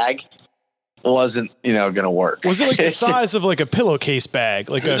bag wasn't going to work. Was it like the size of like a pillowcase bag?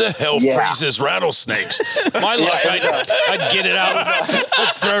 Like Who the hell freezes rattlesnakes? My luck, I'd get it out,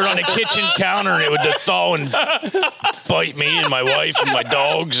 I'd throw it on the kitchen counter, and it would thaw and bite me and my wife and my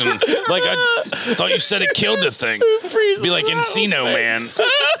dogs. And like I thought you said it killed the thing. It'd be like Encino Man.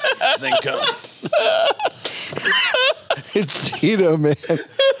 Thing come. Encino Man.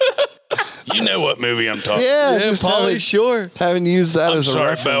 You know what movie I'm talking? Yeah, just Pauly Shore. Haven't used that I'm as a sorry,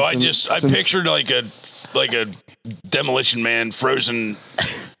 reference. Beau. I pictured like a Demolition Man frozen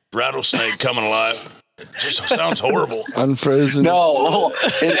rattlesnake coming alive. It just sounds horrible. Unfrozen. No,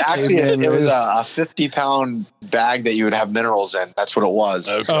 it was a 50-pound bag that you would have minerals in. That's what it was.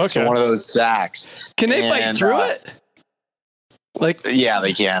 Okay. So one of those sacks. Can they bite through it? Like, yeah,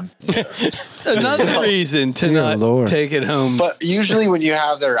 they can. Another reason to not take it home. But usually when you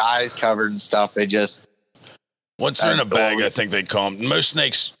have their eyes covered and stuff, they just... Once they're in a bag, I think they calm. Most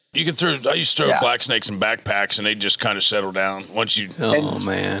snakes, you can throw... I used to throw black snakes in backpacks, and they just kind of settle down once you...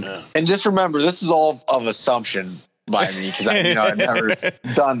 man. Yeah. And just remember, this is all of assumption by me, because I've never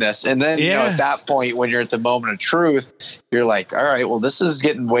done this. And then at that point, when you're at the moment of truth, you're like, all right, well, this is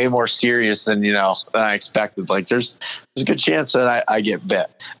getting way more serious than I expected. Like there's a good chance that I get bit,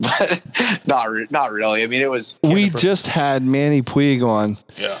 but not really. I mean, it was. We just had Manny Puig on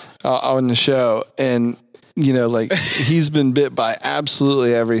the show, and like he's been bit by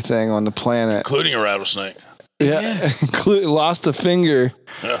absolutely everything on the planet, including a rattlesnake. Yeah. Lost a finger.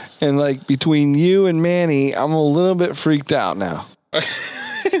 Yeah. And like between you and Manny, I'm a little bit freaked out now.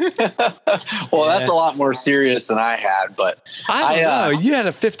 Well, that's a lot more serious than I had, but I don't know. You had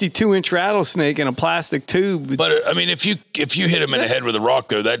a 52-inch rattlesnake in a plastic tube. But I mean, if you hit him in the head with a rock,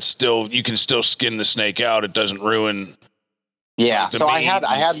 though, you can still skin the snake out. It doesn't ruin. Yeah. So I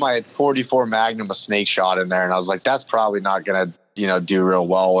had my 44 Magnum, a snake shot in there, and I was like, that's probably not gonna do real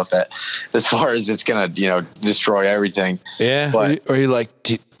well with it as far as it's gonna destroy everything. Yeah. But or you like,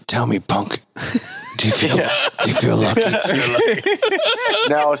 tell me, punk, do you feel lucky?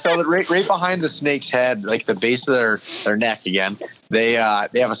 No, so right behind the snake's head, like the base of their neck again, they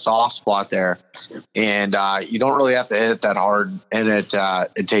have a soft spot there, and you don't really have to hit it that hard, and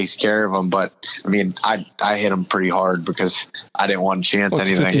it takes care of them. But I mean, I hit them pretty hard because I didn't want to chance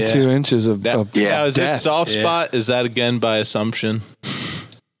anything. 52 inches of Now, is this death. soft spot? Is that again by assumption?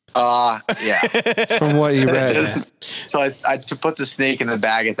 Yeah. From what you read. So I to put the snake in the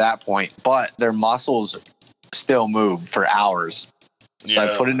bag at that point, but their muscles still moved for hours. So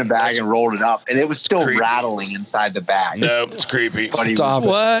I put it in the bag and rolled it up, and it was still rattling inside the bag. No, it's creepy. But he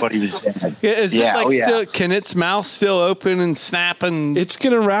was dead. Is it still? Can its mouth still open and snapping? It's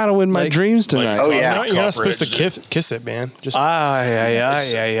gonna rattle in my dreams tonight. You're not supposed to kiss it, man. Just I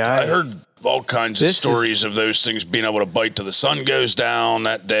heard all kinds of stories of those things being able to bite till the sun goes down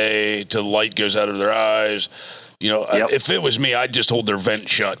that day, till the light goes out of their eyes. If it was me, I'd just hold their vent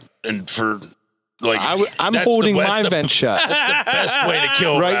shut, and for. Like I'm holding my vent shut. That's the best way to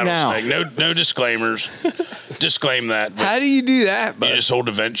kill a right now. rattlesnake. No disclaimers. Disclaim that. How do you do that? You just hold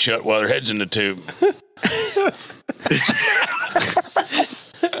the vent shut while their head's in the tube.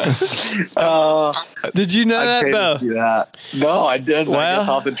 Did you know that, Beau? No, I didn't. Well, I guess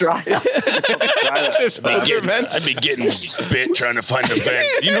I'll have to try it. I'd be getting bit trying to find the vent.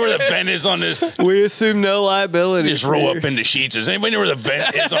 You know where the vent is on this? We assume no liability. Just roll up into sheets. Does anybody know where the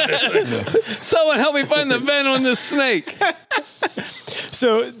vent is on this thing? Someone help me find the vent on this snake.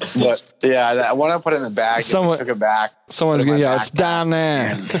 So, but when I put it in the bag, someone took it back. Someone's gonna yell, "It's down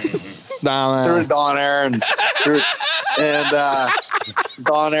there." Down there. Threw it down there and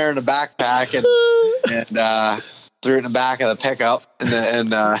down there in the backpack and threw it in the back of the pickup and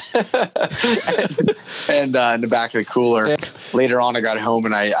in the back of the cooler. Later on, I got home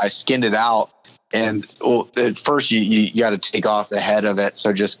and I skinned it out. And at first, you got to take off the head of it.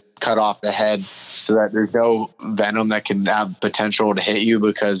 So just cut off the head so that there's no venom that can have potential to hit you,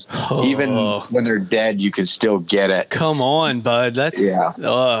 because even when they're dead, you can still get it. Come on, bud. That's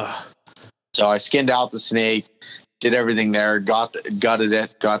So I skinned out the snake, did everything there, gutted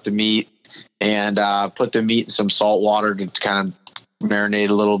it, got the meat, and put the meat in some salt water to kind of marinate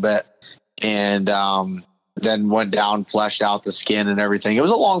a little bit, and then went down, fleshed out the skin and everything. It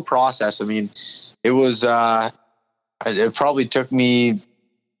was a long process. I mean, it was it probably took me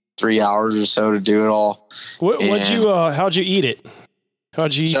 3 hours or so to do it all. how'd you eat it?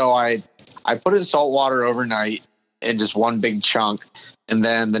 How'd you eat? So I I put it in salt water overnight in just one big chunk. And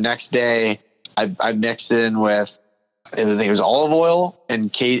then the next day I mixed it in with, I think it was olive oil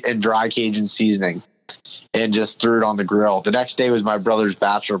and dry Cajun seasoning and just threw it on the grill. The next day was my brother's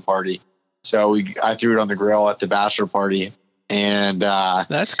bachelor party. So I threw it on the grill at the bachelor party, and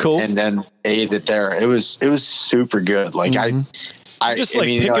that's cool. And then ate it there. It was super good. Like I just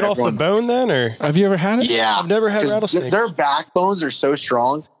pick it off the bone then, or have you ever had it? Yeah, I've never had rattlesnake. Their backbones are so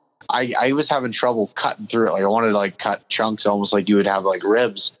strong. I was having trouble cutting through it. Like I wanted to cut chunks almost like you would have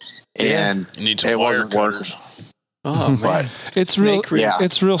ribs, and you need some it wire wasn't working. cutters. Oh man, But It's real. Yeah.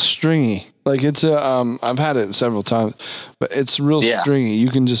 It's real stringy. Like it's I've had it several times, but it's real stringy. You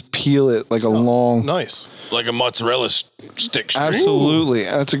can just peel it like a long. Nice. Like a mozzarella stick. Absolutely,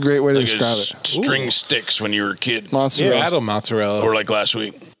 that's a great way to Like describe it. string sticks when you were a kid. Mozzarella. Rattle mozzarella. Or like last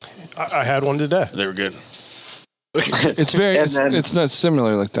week. I had one today. They were good. It's very. And then- it's not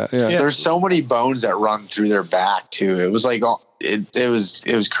similar like that. Yeah. There's so many bones that run through their back too. It was like it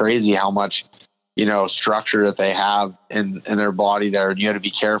was crazy how much structure that they have in their body there, and you had to be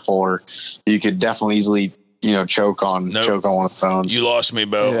careful, or you could definitely easily choke on one of the bones. You lost me,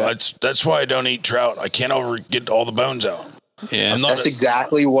 Beau. Yeah. That's why I don't eat trout. I can't get all the bones out. Yeah, I'm not That's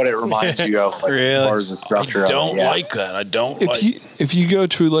exactly what it reminds you of, like, Really? as far as the structure. I don't of it. Yeah. like that. I don't If you go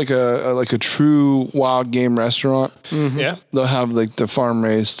to like a true wild game restaurant, Yeah. they'll have like the farm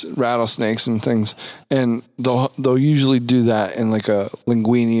raised rattlesnakes and things, and they'll usually do that in like a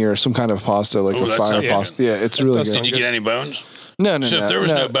linguine or some kind of pasta, like Ooh, a that fire sounds pasta. good. Yeah, it's really does good. sound Did you get any bones? No. So if there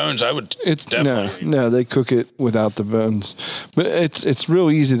was no bones, I would It's definitely. no. They cook it without the bones, but it's real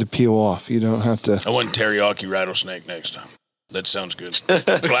easy to peel off. You don't have to. I want teriyaki rattlesnake next time. That sounds good.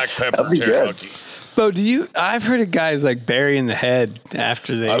 Black pepper That'd be good. teriyaki. Bo, I've heard of guys burying the head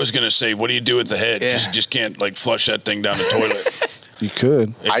after they. I was gonna say, what do you do with the head? Yeah. You just can't flush that thing down the toilet. You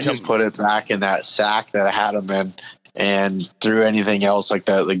could. I just put it back in that sack that I had them in, and threw anything else like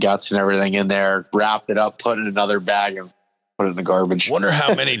the guts and everything in there, wrapped it up, put it in another bag, and put it in the garbage. Wonder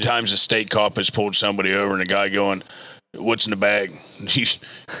how many times a state cop has pulled somebody over and a guy going, "What's in the bag?"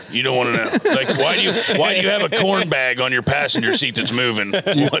 You don't want to know. Like, why do you have a corn bag on your passenger seat that's moving?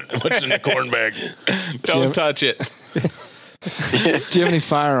 What's in the corn bag? Don't touch it. Do you have any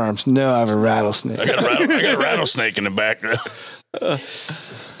firearms? No, I have a rattlesnake. I got a rattlesnake in the back.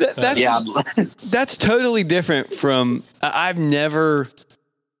 That's Yeah, that's totally different from. I've never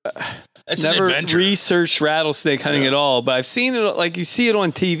That's an never adventure. researched rattlesnake hunting at all, but I've seen it like you see it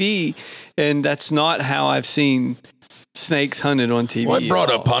on TV, and that's not how I've seen snakes hunted on TV. Well, I brought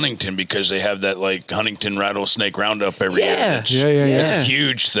at up all. Huntington because they have that Huntington rattlesnake roundup every year. Yeah. It's, Yeah. It's a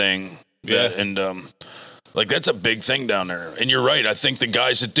huge thing. Yeah. And that's a big thing down there. And you're right. I think the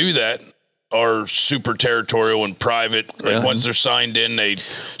guys that do that are super territorial and private. Like once they're signed in, they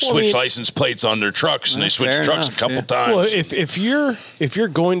switch license plates on their trucks, and they switch fair trucks enough, a couple yeah. times. Well, if you're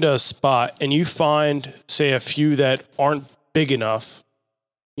going to a spot and you find, say, a few that aren't big enough,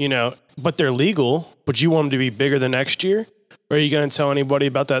 but they're legal, but you want them to be bigger the next year, or are you going to tell anybody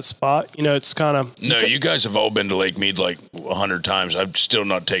about that spot? It's kind of No, you guys have all been to Lake Mead 100 times. I'm still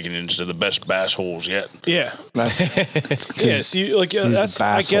not taking it into the best bass holes yet. yeah. Yeah. See, that's a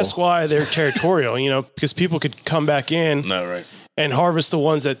I guess asshole. why they're territorial. Because people could come back in No, right. and harvest the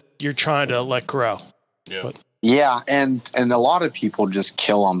ones that you're trying to let grow. Yeah. But- yeah, and a lot of people just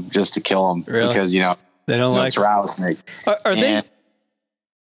kill them just to kill them Really? because They don't like. it's rattlesnake. Are they? And-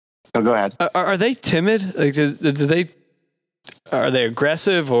 Oh, go ahead. Are they timid? Like, do they? Are they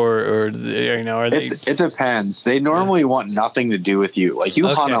aggressive or are they? It depends. They normally want nothing to do with you. Like you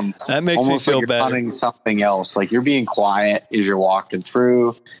hunt Okay. them. That makes me almost feel like you're better. hunting something else. Like you're being quiet as you're walking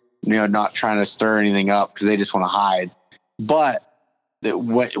through, not trying to stir anything up because they just want to hide. But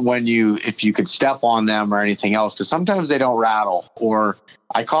if you could step on them or anything else, because sometimes they don't rattle. Or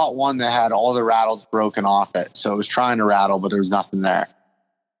I caught one that had all the rattles broken off it, so it was trying to rattle, but there was nothing there,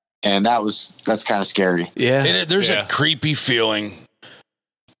 and that's kind of scary. Yeah. There's a creepy feeling.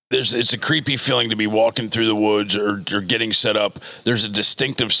 It's a creepy feeling to be walking through the woods or getting set up. There's a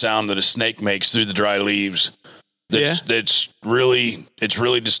distinctive sound that a snake makes through the dry leaves. It's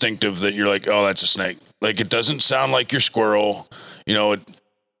really distinctive that you're like, oh, that's a snake. Like it doesn't sound like your squirrel.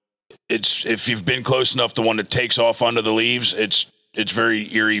 It's if you've been close enough, the one that takes off onto the leaves, it's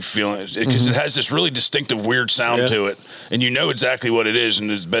very eerie feeling because it has this really distinctive weird sound to it, and you know exactly what it is. And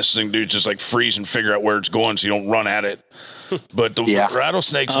the best thing to do is just freeze and figure out where it's going, so you don't run at it. But the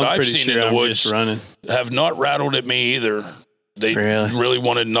rattlesnakes that I've seen in the woods have not rattled at me either. They really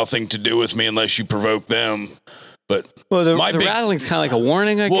wanted nothing to do with me unless you provoke them. But the rattling's kind of like a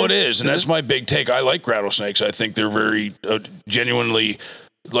warning, I guess. Well, it is, and that's my big take. I like rattlesnakes. I think they're very genuinely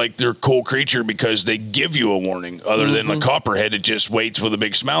like they're a cool creature because they give you a warning. Other than a copperhead, it just waits with a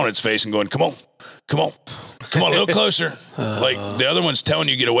big smile on its face and going, come on, a little closer. Like the other one's telling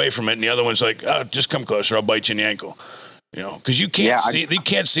you get away from it, and the other one's like, oh, just come closer, I'll bite you in the ankle. You know, because you can't you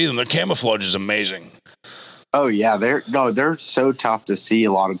can't see them. Their camouflage is amazing. Oh yeah, they're so tough to see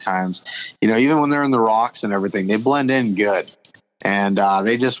a lot of times. You know, even when they're in the rocks and everything, they blend in good, and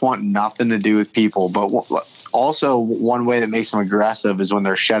they just want nothing to do with people. But also, one way that makes them aggressive is when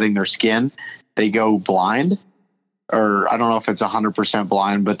they're shedding their skin, they go blind, or I don't know if it's 100%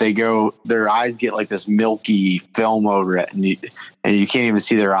 blind, but their eyes get like this milky film over it, and you can't even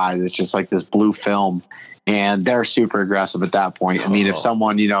see their eyes. It's just like this blue film. And they're super aggressive at that point. I mean, if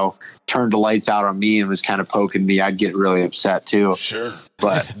someone, turned the lights out on me and was kind of poking me, I'd get really upset too. Sure.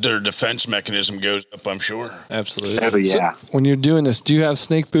 But their defense mechanism goes up, I'm sure. Absolutely. Yeah. So when you're doing this, do you have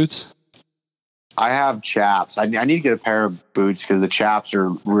snake boots? I have chaps. I need to get a pair of boots because the chaps are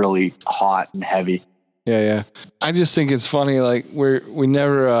really hot and heavy. Yeah. I just think it's funny. Like we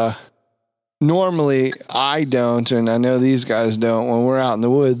never, normally I don't, and I know these guys don't, when we're out in the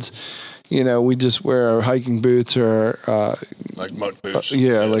woods, we just wear our hiking boots or like muck boots.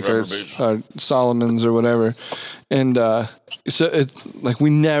 Like our Solomon's or whatever. And so it's like we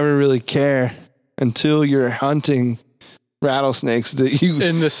never really care until you're hunting rattlesnakes that you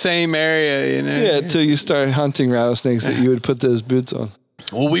in the same area, Yeah, until you start hunting rattlesnakes that you would put those boots on.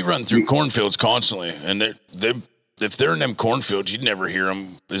 Well, we run through cornfields constantly, and if they're in them cornfields, you'd never hear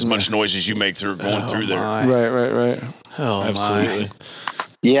them as much noise as you make going through there. Right. Oh, absolutely.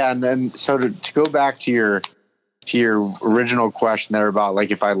 Yeah, and then so to go back to your original question there about like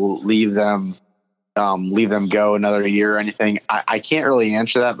if I leave them go another year or anything, I can't really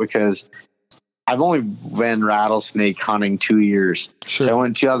answer that because I've only been rattlesnake hunting 2 years. Sure. So I went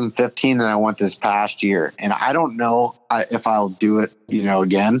in 2015 and I went this past year, and I don't know if I'll do it,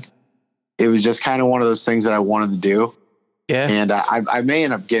 again. It was just kind of one of those things that I wanted to do. Yeah. And I may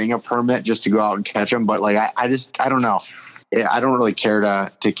end up getting a permit just to go out and catch them, but like I don't know. I don't really care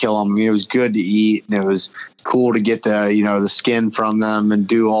to kill them. It was good to eat, and it was cool to get the skin from them and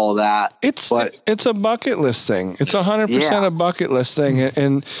do all that. It's a bucket list thing. It's 100% a bucket list thing,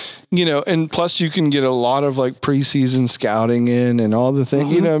 and and plus you can get a lot of like preseason scouting in and all the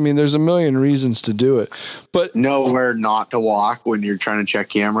things. There's a million reasons to do it, but nowhere not to walk when you're trying to check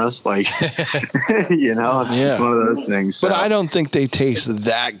cameras. Like, it's one of those things. So. But I don't think they taste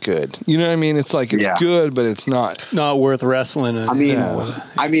that good. You know what I mean? It's like it's good, but it's not worth wrestling.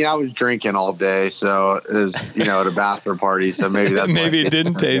 I was drinking all day, so it was at a bachelor party. So maybe that's maybe it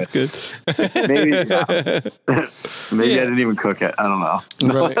didn't taste good. Maybe I didn't even cook it. I don't know.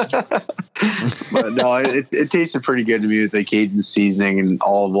 Right. But no, it tasted pretty good to me with the Cajun seasoning and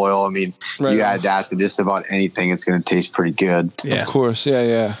olive oil. I mean, you add that to just about anything, it's going to taste pretty good. Yeah. Of course.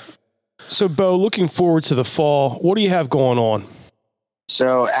 Yeah. So, Beau, looking forward to the fall, what do you have going on?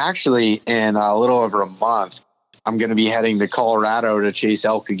 So actually, in a little over a month, I'm going to be heading to Colorado to chase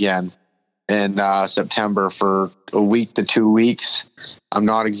elk again in September for a week to 2 weeks. I'm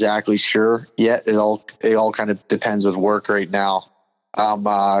not exactly sure yet. It all kind of depends with work right now. I'm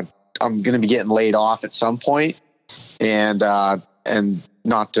going to be getting laid off at some point, and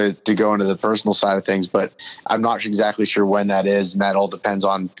not to go into the personal side of things, but I'm not exactly sure when that is, and that all depends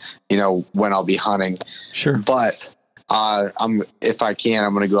on when I'll be hunting. Sure. But if I can,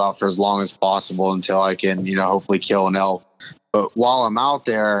 I'm going to go out for as long as possible until I can hopefully kill an elk. But while I'm out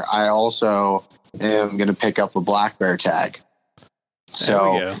there, I also am going to pick up a black bear tag.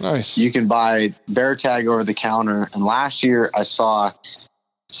 So nice. You can buy bear tag over the counter. And last year I saw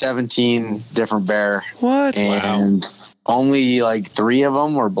 17 different bear. What? And only like 3 of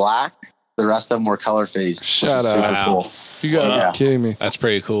them were black. The rest of them were color phased. Shut up. Super cool. You gotta be kidding me. That's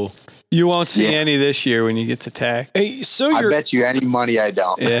pretty cool. You won't see any this year when you get to tag. Hey, so I bet you any money I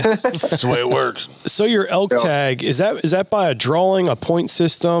don't. Yeah. That's the way it works. So your elk tag, is that by a drawing, a point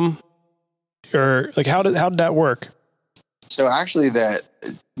system, or like how did that work? So actually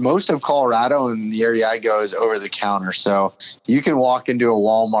most of Colorado and the area I go is over the counter. So you can walk into a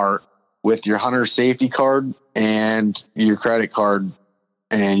Walmart with your hunter safety card and your credit card,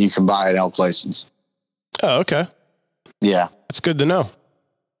 and you can buy an elk license. Oh, okay. Yeah. That's good to know.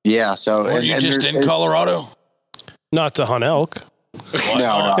 Yeah. So Were you just in Colorado? Not to hunt elk. No,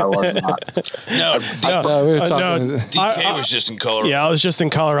 I was not. No, we were talking. DK was just in Colorado. Yeah, I was just in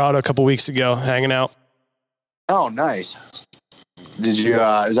Colorado a couple weeks ago hanging out. Oh, nice. Did you,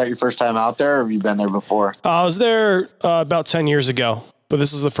 is that your first time out there, or have you been there before? I was there about 10 years ago, but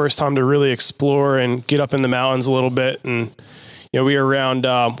this is the first time to really explore and get up in the mountains a little bit. And, we were around,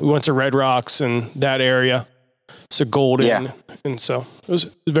 we went to Red Rocks and that area. So Golden, Yeah. and so it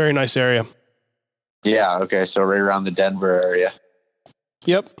was a very nice area. Yeah. Okay. So right around the Denver area.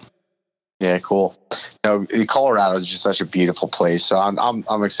 Yep. Yeah. Cool. Colorado is just such a beautiful place. So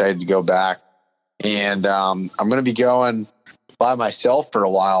I'm excited to go back, and I'm going to be going by myself for a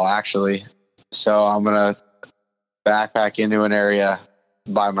while, actually. So I'm going to backpack into an area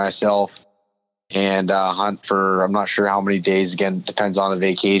by myself and hunt for, I'm not sure how many days, again, depends on the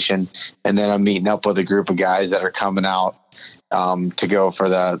vacation. And then I'm meeting up with a group of guys that are coming out to go for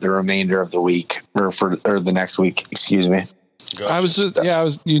the remainder of the week or the next week, excuse me.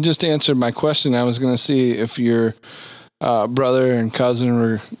 Gotcha. You just answered my question. I was going to see if your brother and cousin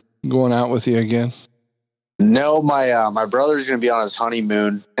were going out with you again. No, my brother's going to be on his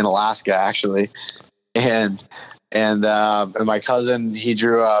honeymoon in Alaska, actually. And my cousin, he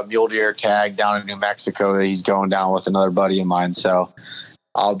drew a mule deer tag down in New Mexico that he's going down with another buddy of mine. So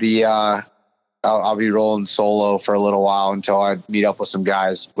I'll be rolling solo for a little while until I meet up with some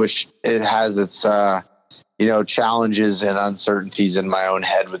guys, which it has its, challenges and uncertainties in my own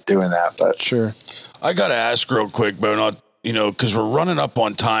head with doing that. But Sure. I got to ask real quick, Beau, not, because we're running up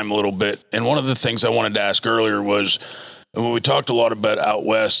on time a little bit. And one of the things I wanted to ask earlier was, when we talked a lot about out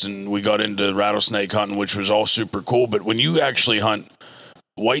west and we got into rattlesnake hunting, which was all super cool. But when you actually hunt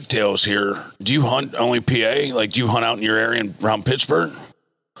whitetails here, do you hunt only PA? Like, do you hunt out in your area around Pittsburgh?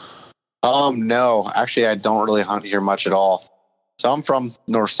 No, actually, I don't really hunt here much at all. So I'm from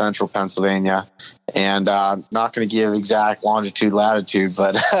north central Pennsylvania, and not going to give exact longitude, latitude,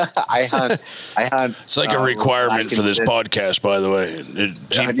 but I hunt. It's like a requirement for this podcast, by the way. I'll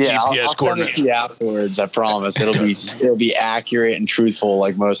send it to you afterwards. I promise it'll be accurate and truthful,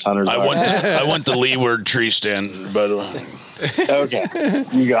 like most hunters. I want the leeward tree stand, by the way. Okay,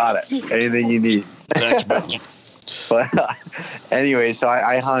 you got it. Anything you need. Thanks, Beau. But anyway, so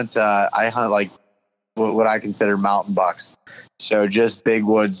I hunt like what I consider mountain bucks. So just big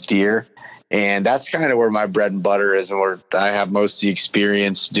woods deer. And that's kind of where my bread and butter is and where I have most of the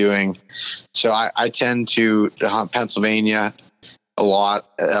experience doing. So I tend to hunt Pennsylvania a lot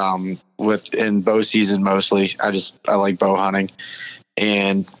in bow season mostly. I like bow hunting.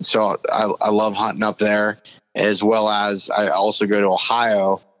 And so I love hunting up there, as well as I also go to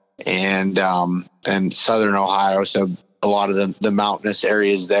Ohio and southern Ohio. So a lot of the mountainous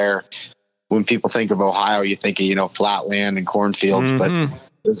areas there. When people think of Ohio, you think of flat land and cornfields, but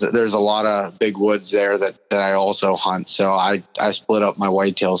there's a lot of big woods there that I also hunt. So I split up my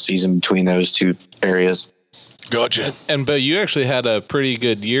whitetail season between those two areas. Gotcha. And but you actually had a pretty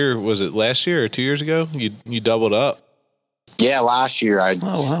good year. Was it last year or 2 years ago? You doubled up. Yeah, last year I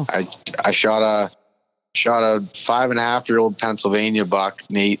shot a 5.5-year-old Pennsylvania buck,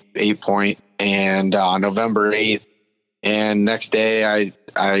 an 8 point, and on November 8th. And next day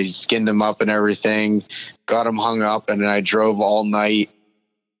I skinned him up and everything, got him hung up, and then I drove all night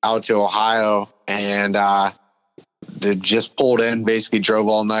out to Ohio and just pulled in, basically drove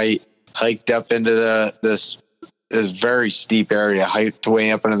all night, hiked up into this very steep area, hiked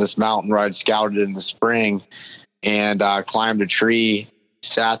way up into this mountain where I'd scouted in the spring, and climbed a tree,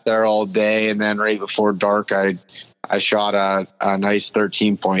 sat there all day, and then right before dark I shot a nice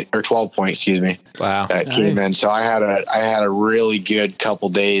 12 point, excuse me. Wow. That came in. So I had a really good couple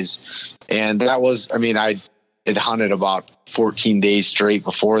days, and that was, I had hunted about 14 days straight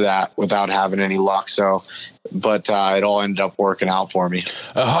before that without having any luck. So, but it all ended up working out for me.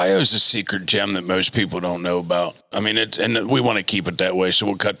 Ohio's a secret gem that most people don't know about. And we want to keep it that way, so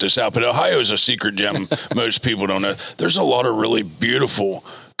we'll cut this out. But Ohio's a secret gem most people don't know. There's a lot of really beautiful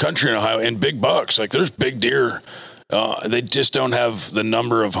country in Ohio and big bucks. Like, there's big deer. They just don't have the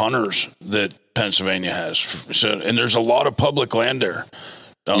number of hunters that Pennsylvania has. So, and there's a lot of public land there.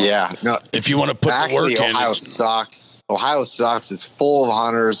 If you want to put the work in. Ohio sucks. Ohio sucks. It's full of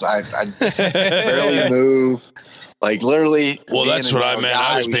hunters. I barely move. Like, literally. Well, that's what I meant.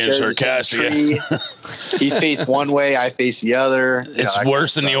 I was being sarcastic. He faced one way, I face the other. It's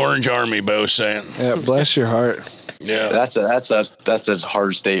worse than the Orange Army, Beau saying. Yeah, bless your heart. Yeah, that's a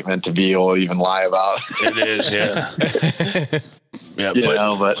hard statement to be able to even lie about. It is, yeah. Yeah,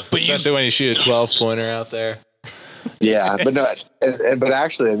 but especially when you shoot a 12 pointer out there. Yeah, but no, but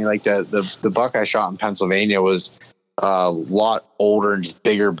actually, like the buck I shot in Pennsylvania was a lot older and just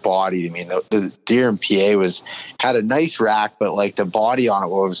bigger bodied. The deer in PA had a nice rack, but like the body on it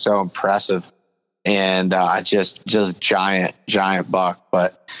was so impressive. And just giant buck.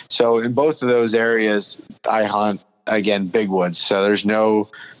 But so in both of those areas, I hunt, again, big woods. So there's no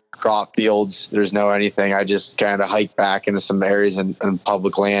crop fields, there's no anything. I just kind of hike back into some areas in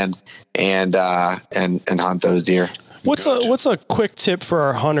public land and hunt those deer. What's a quick tip for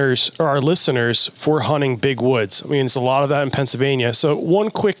our hunters or our listeners for hunting big woods? I mean, it's a lot of that in Pennsylvania. So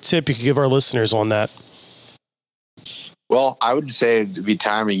one quick tip you could give our listeners on that. Well, I would say it'd be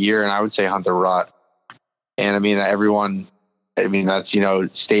time of year, and I would say hunt the rut. And I mean, that's,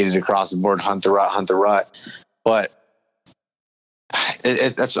 stated across the board, hunt the rut. But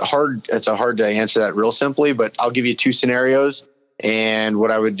it's hard to answer that real simply, but I'll give you two scenarios and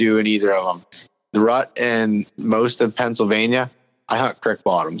what I would do in either of them. The rut in most of Pennsylvania, I hunt creek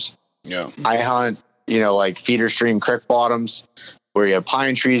bottoms. Yeah. I hunt, like feeder stream creek bottoms where you have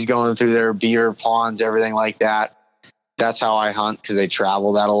pine trees going through there, beaver ponds, everything like that. That's how I hunt because they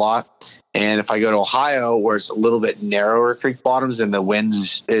travel that a lot. And if I go to Ohio, where it's a little bit narrower creek bottoms and the wind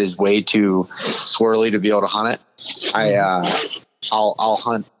is way too swirly to be able to hunt it, I'll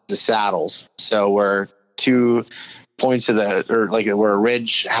hunt the saddles. So where 2 points where a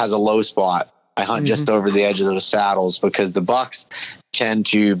ridge has a low spot, I hunt just over the edge of those saddles because the bucks tend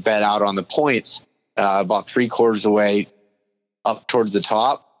to bed out on the points about 3/4 of the way up towards the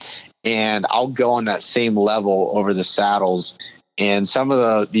top. And I'll go on that same level over the saddles. And some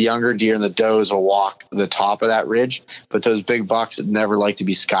of the younger deer and the does will walk the top of that ridge, but those big bucks never like to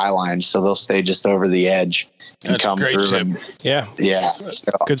be skylined, so they'll stay just over the edge and That's come a great through. tip. Yeah.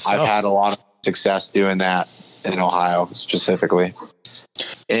 So Good stuff. I've had a lot of success doing that in Ohio specifically.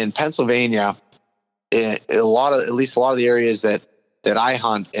 In Pennsylvania, at least a lot of the areas that I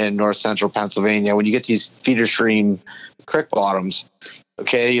hunt in north central Pennsylvania, when you get these feeder stream creek bottoms,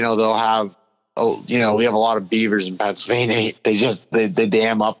 okay, they'll have, we have a lot of beavers in Pennsylvania. They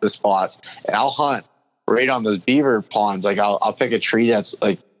dam up the spots, and I'll hunt right on those beaver ponds. Like I'll pick a tree that's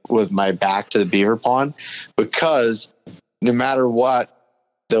like with my back to the beaver pond, because no matter what,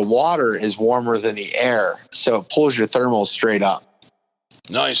 the water is warmer than the air, so it pulls your thermals straight up.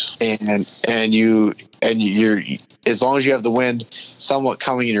 Nice. And you're, as long as you have the wind somewhat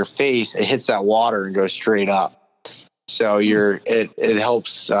coming in your face, it hits that water and goes straight up. So it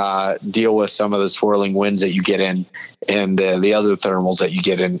helps deal with some of the swirling winds that you get in, and the other thermals that you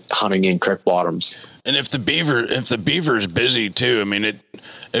get in hunting in creek bottoms. And if the beaver is busy too, I mean,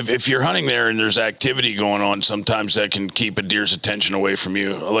 if you're hunting there and there's activity going on, sometimes that can keep a deer's attention away from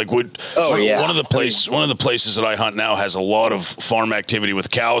you. Like one of the places that I hunt now has a lot of farm activity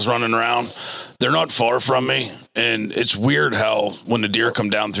with cows running around. They're not far from me, and it's weird how when the deer come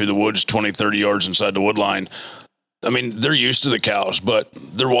down through the woods 20, 30 yards inside the wood line, I mean, they're used to the cows, but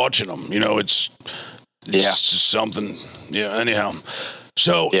they're watching them. It's just something. Yeah. Anyhow,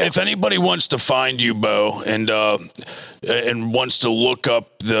 so if anybody wants to find you, Beau, and wants to look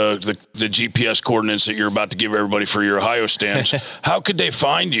up the GPS coordinates that you're about to give everybody for your Ohio stands, how could they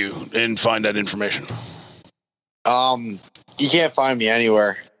find you and find that information? You can't find me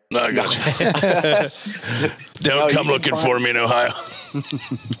anywhere. No, I got you. Don't come looking for me in Ohio.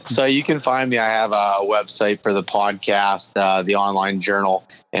 So you can find me. I have a website for the podcast, the online journal,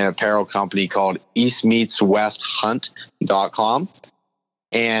 and apparel company called eastmeetswesthunt.com.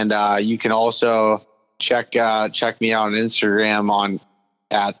 And you can also check me out on Instagram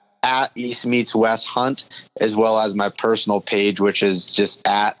at eastmeetswesthunt, as well as my personal page, which is just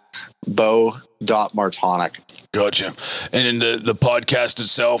at beau.martonik. Gotcha. And then the podcast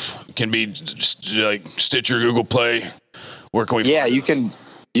itself can be just like Stitcher, Google Play. Where can we? Yeah, you can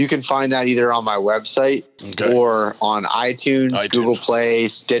find that either on my website or on iTunes, Google Play,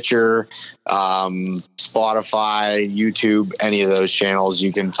 Stitcher, Spotify, YouTube, any of those channels.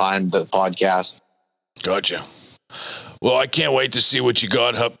 You can find the podcast. Gotcha. Well, I can't wait to see what you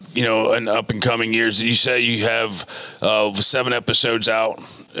got up, in up and coming years. You say you have 7 episodes out,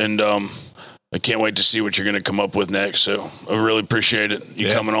 and I can't wait to see what you're going to come up with next. So I really appreciate it.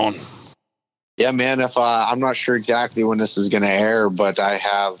 You coming on. Yeah, man. If I'm not sure exactly when this is going to air, but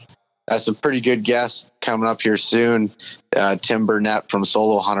that's a pretty good guest coming up here soon. Tim Burnett from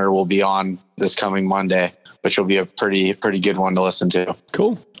Solo Hunter will be on this coming Monday, which will be a pretty good one to listen to.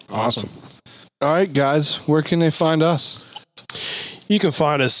 Cool. Awesome. All right, guys, where can they find us? You can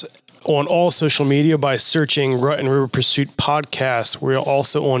find us on all social media by searching Rut and River Pursuit Podcast. We're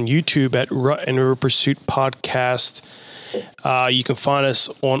also on YouTube at Rut and River Pursuit Podcast. You can find us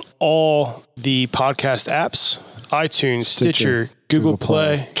on all the podcast apps, iTunes, Stitcher, Google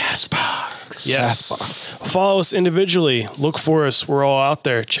Play. Castbox. Yes. Castbox. Follow us individually. Look for us. We're all out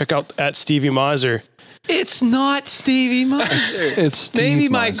there. Check out at Stevie Miser. It's not Stevie Miser. It's Steve Maybe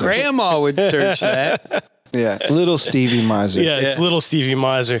my Miser. grandma would search that. Yeah, little Stevie Miser. Yeah, it's little Stevie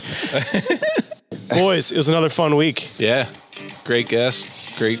Miser. Boys, it was another fun week. Yeah. Great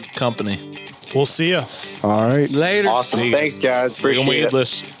guest. Great company. We'll see you. All right. Later. Awesome. Thanks, guys. Appreciate it.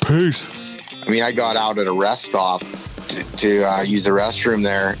 Weedless. Peace. I mean, I got out at a rest stop to use the restroom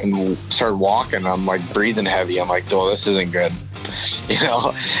there and started walking. I'm like breathing heavy. I'm like, oh, this isn't good. You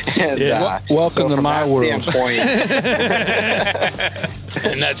know, and welcome to from my that world. standpoint,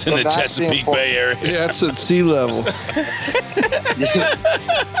 And that's in From the that Chesapeake standpoint- Bay area. Yeah, it's at sea level.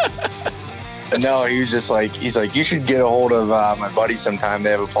 no, he was just like, he's like, you should get a hold of my buddy sometime.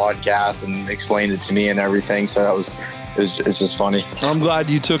 They have a podcast, and explained it to me and everything. So it's just funny. I'm glad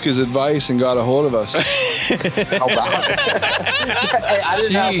you took his advice and got a hold of us. How about it? Hey, I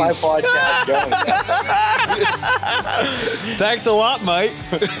didn't have my Jeez. podcast going. Thanks a lot, Mike.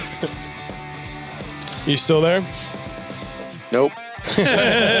 You still there? Nope.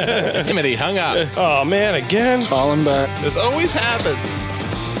 Timothy hung up. Oh man, again. Call him back. This always happens.